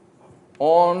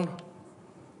on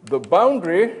the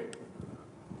boundary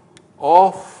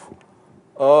of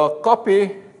a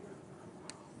copy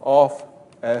of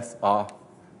SR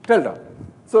tilde.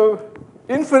 So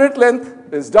infinite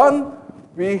length is done.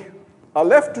 We are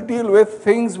left to deal with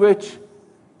things which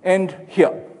end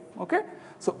here. Okay?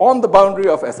 So on the boundary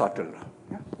of SR tilde.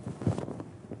 Yeah?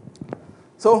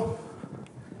 So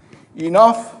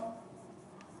enough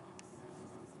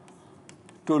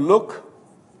to look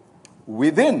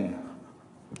within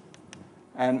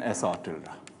an SR tilde.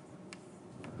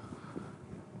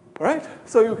 Right?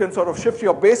 So you can sort of shift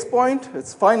your base point.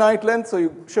 It's finite length, so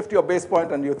you shift your base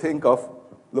point and you think of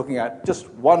looking at just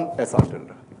one SR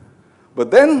tilde. But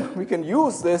then we can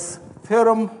use this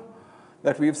theorem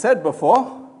that we've said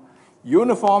before,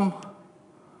 uniform.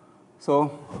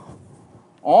 So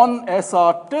on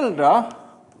SR tilde,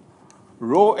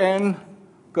 rho n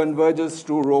converges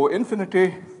to rho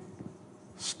infinity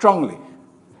strongly.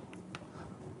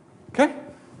 Okay?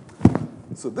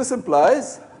 So this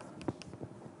implies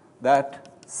that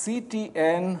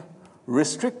Ctn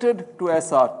restricted to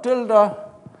SR tilde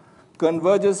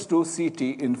converges to Ct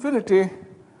infinity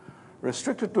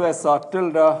restricted to SR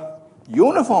tilde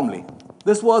uniformly.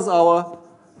 This was our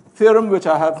theorem which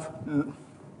I have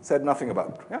said nothing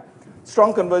about. Yeah?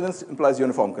 Strong convergence implies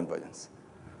uniform convergence.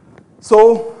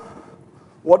 So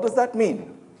what does that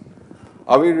mean?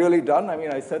 Are we really done? I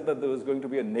mean, I said that there was going to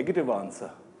be a negative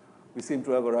answer. We seem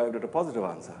to have arrived at a positive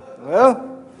answer.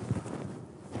 Well,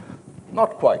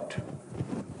 not quite.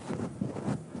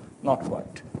 Not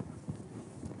quite.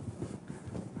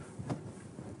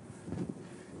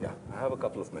 Yeah, I have a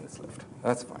couple of minutes left.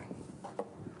 That's fine.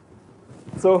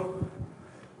 So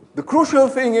the crucial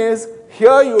thing is,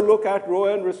 here you look at rho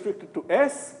n restricted to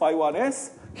S, pi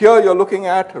 1s. Here you're looking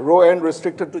at rho n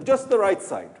restricted to just the right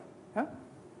side. Yeah?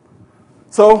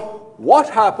 So what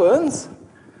happens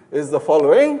is the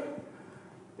following.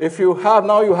 If you have,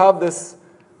 now you have this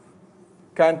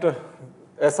Cantor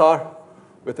SR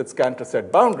with its Cantor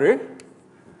set boundary,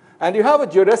 and you have a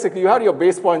geodesic, you have your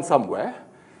base point somewhere.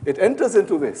 It enters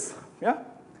into this, yeah?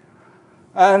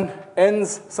 And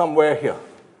ends somewhere here.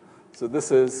 So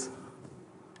this is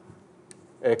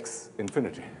x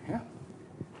infinity, yeah?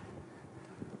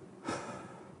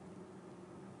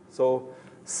 So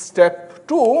step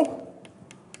 2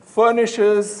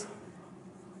 furnishes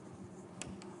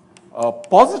a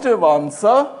positive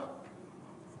answer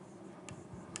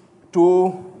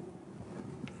to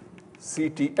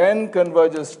Ctn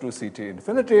converges to Ct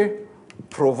infinity,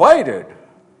 provided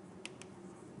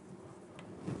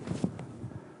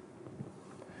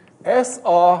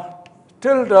SR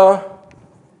tilde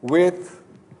with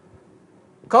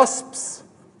cusps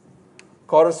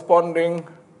corresponding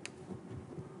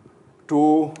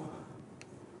to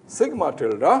sigma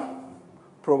tilde,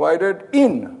 provided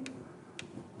in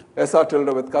SR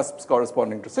tilde with cusps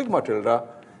corresponding to sigma tilde,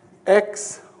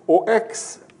 x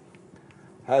OX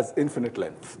has infinite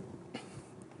length.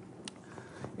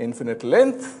 Infinite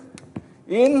length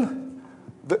in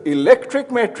the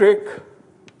electric metric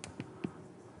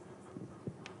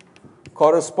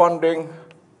corresponding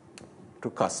to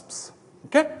cusps.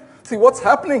 Okay? See, what's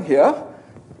happening here,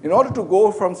 in order to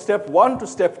go from step 1 to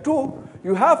step 2,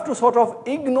 you have to sort of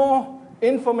ignore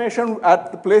information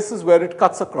at the places where it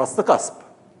cuts across the cusp.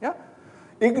 Yeah?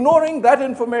 Ignoring that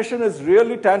information is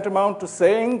really tantamount to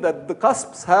saying that the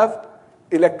cusps have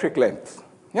electric length.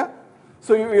 Yeah?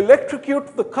 So you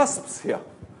electrocute the cusps here.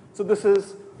 So this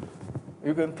is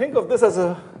you can think of this as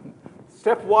a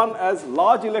step 1 as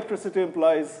large electricity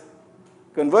implies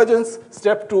convergence,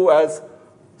 step 2 as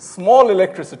small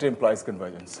electricity implies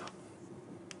convergence.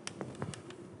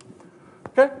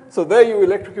 Okay, so there you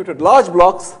electrocuted large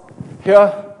blocks.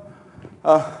 Here,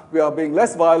 we are being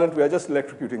less violent. We are just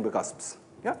electrocuting the cusps.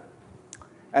 Yeah,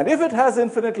 and if it has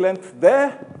infinite length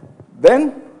there,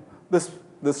 then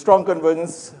the strong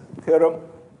convergence theorem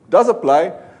does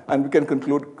apply, and we can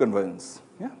conclude convergence.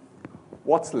 Yeah,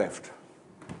 what's left?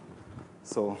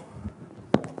 So,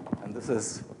 and this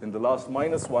is in the last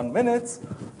 -1 minutes.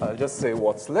 I'll just say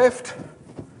what's left.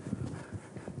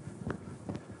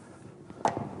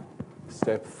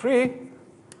 Step 3,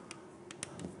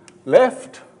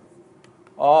 left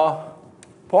are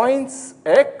points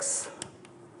x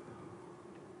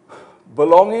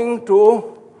belonging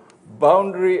to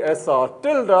boundary SR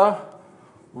tilde,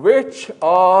 which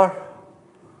are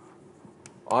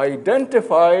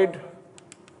identified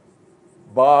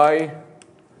by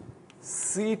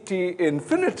CT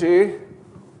infinity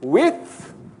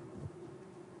with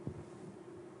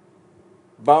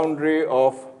boundary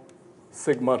of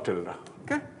sigma tilde.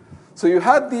 Okay? So you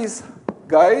had these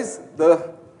guys,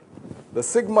 the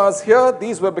sigmas here,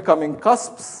 these were becoming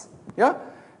cusps. Yeah?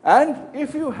 And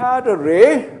if you had a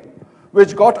ray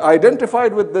which got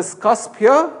identified with this cusp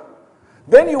here,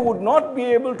 then you would not be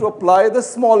able to apply the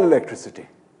small electricity.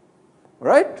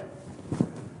 Right?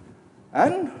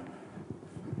 And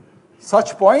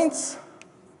such points,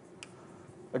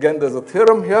 again, there's a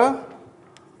theorem here,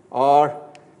 are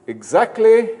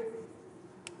exactly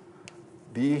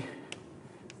the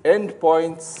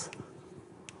endpoints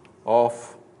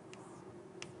of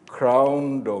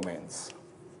crown domains.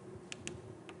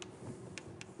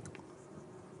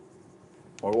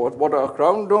 Or what are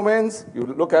crown domains? You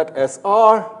look at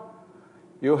SR,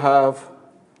 you have,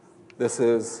 this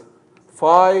is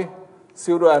phi,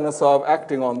 pseudo-Anosov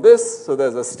acting on this, so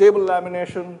there's a stable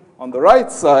lamination on the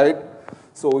right side.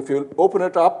 So if you open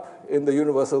it up in the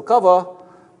universal cover,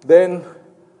 then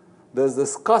there's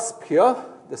this cusp here.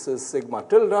 This is sigma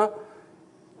tilde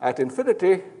at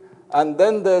infinity. And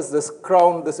then there's this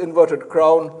crown, this inverted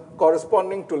crown,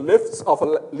 corresponding to lifts of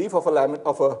a leaf of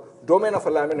a domain of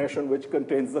a lamination which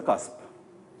contains the cusp.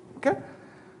 Okay?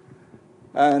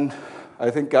 And I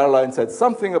think Caroline said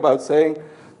something about saying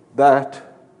that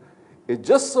it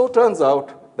just so turns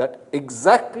out that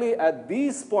exactly at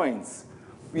these points,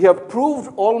 we have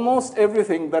proved almost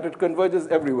everything that it converges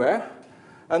everywhere.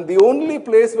 And the only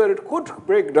place where it could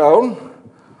break down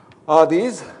are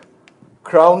these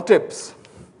crown tips.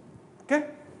 Okay?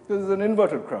 This is an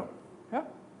inverted crown. Yeah?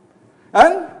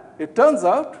 And it turns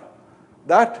out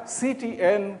that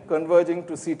CTN converging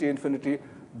to CT infinity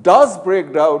does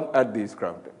break down at these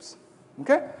crown tips.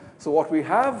 Okay? So what we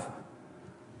have,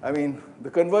 I mean, the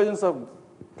convergence of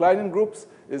Kleinian groups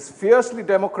is fiercely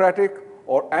democratic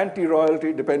or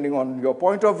anti-royalty, depending on your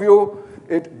point of view.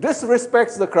 It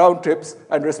disrespects the crown tips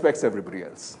and respects everybody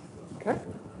else. Okay?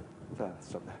 So,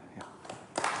 stop there.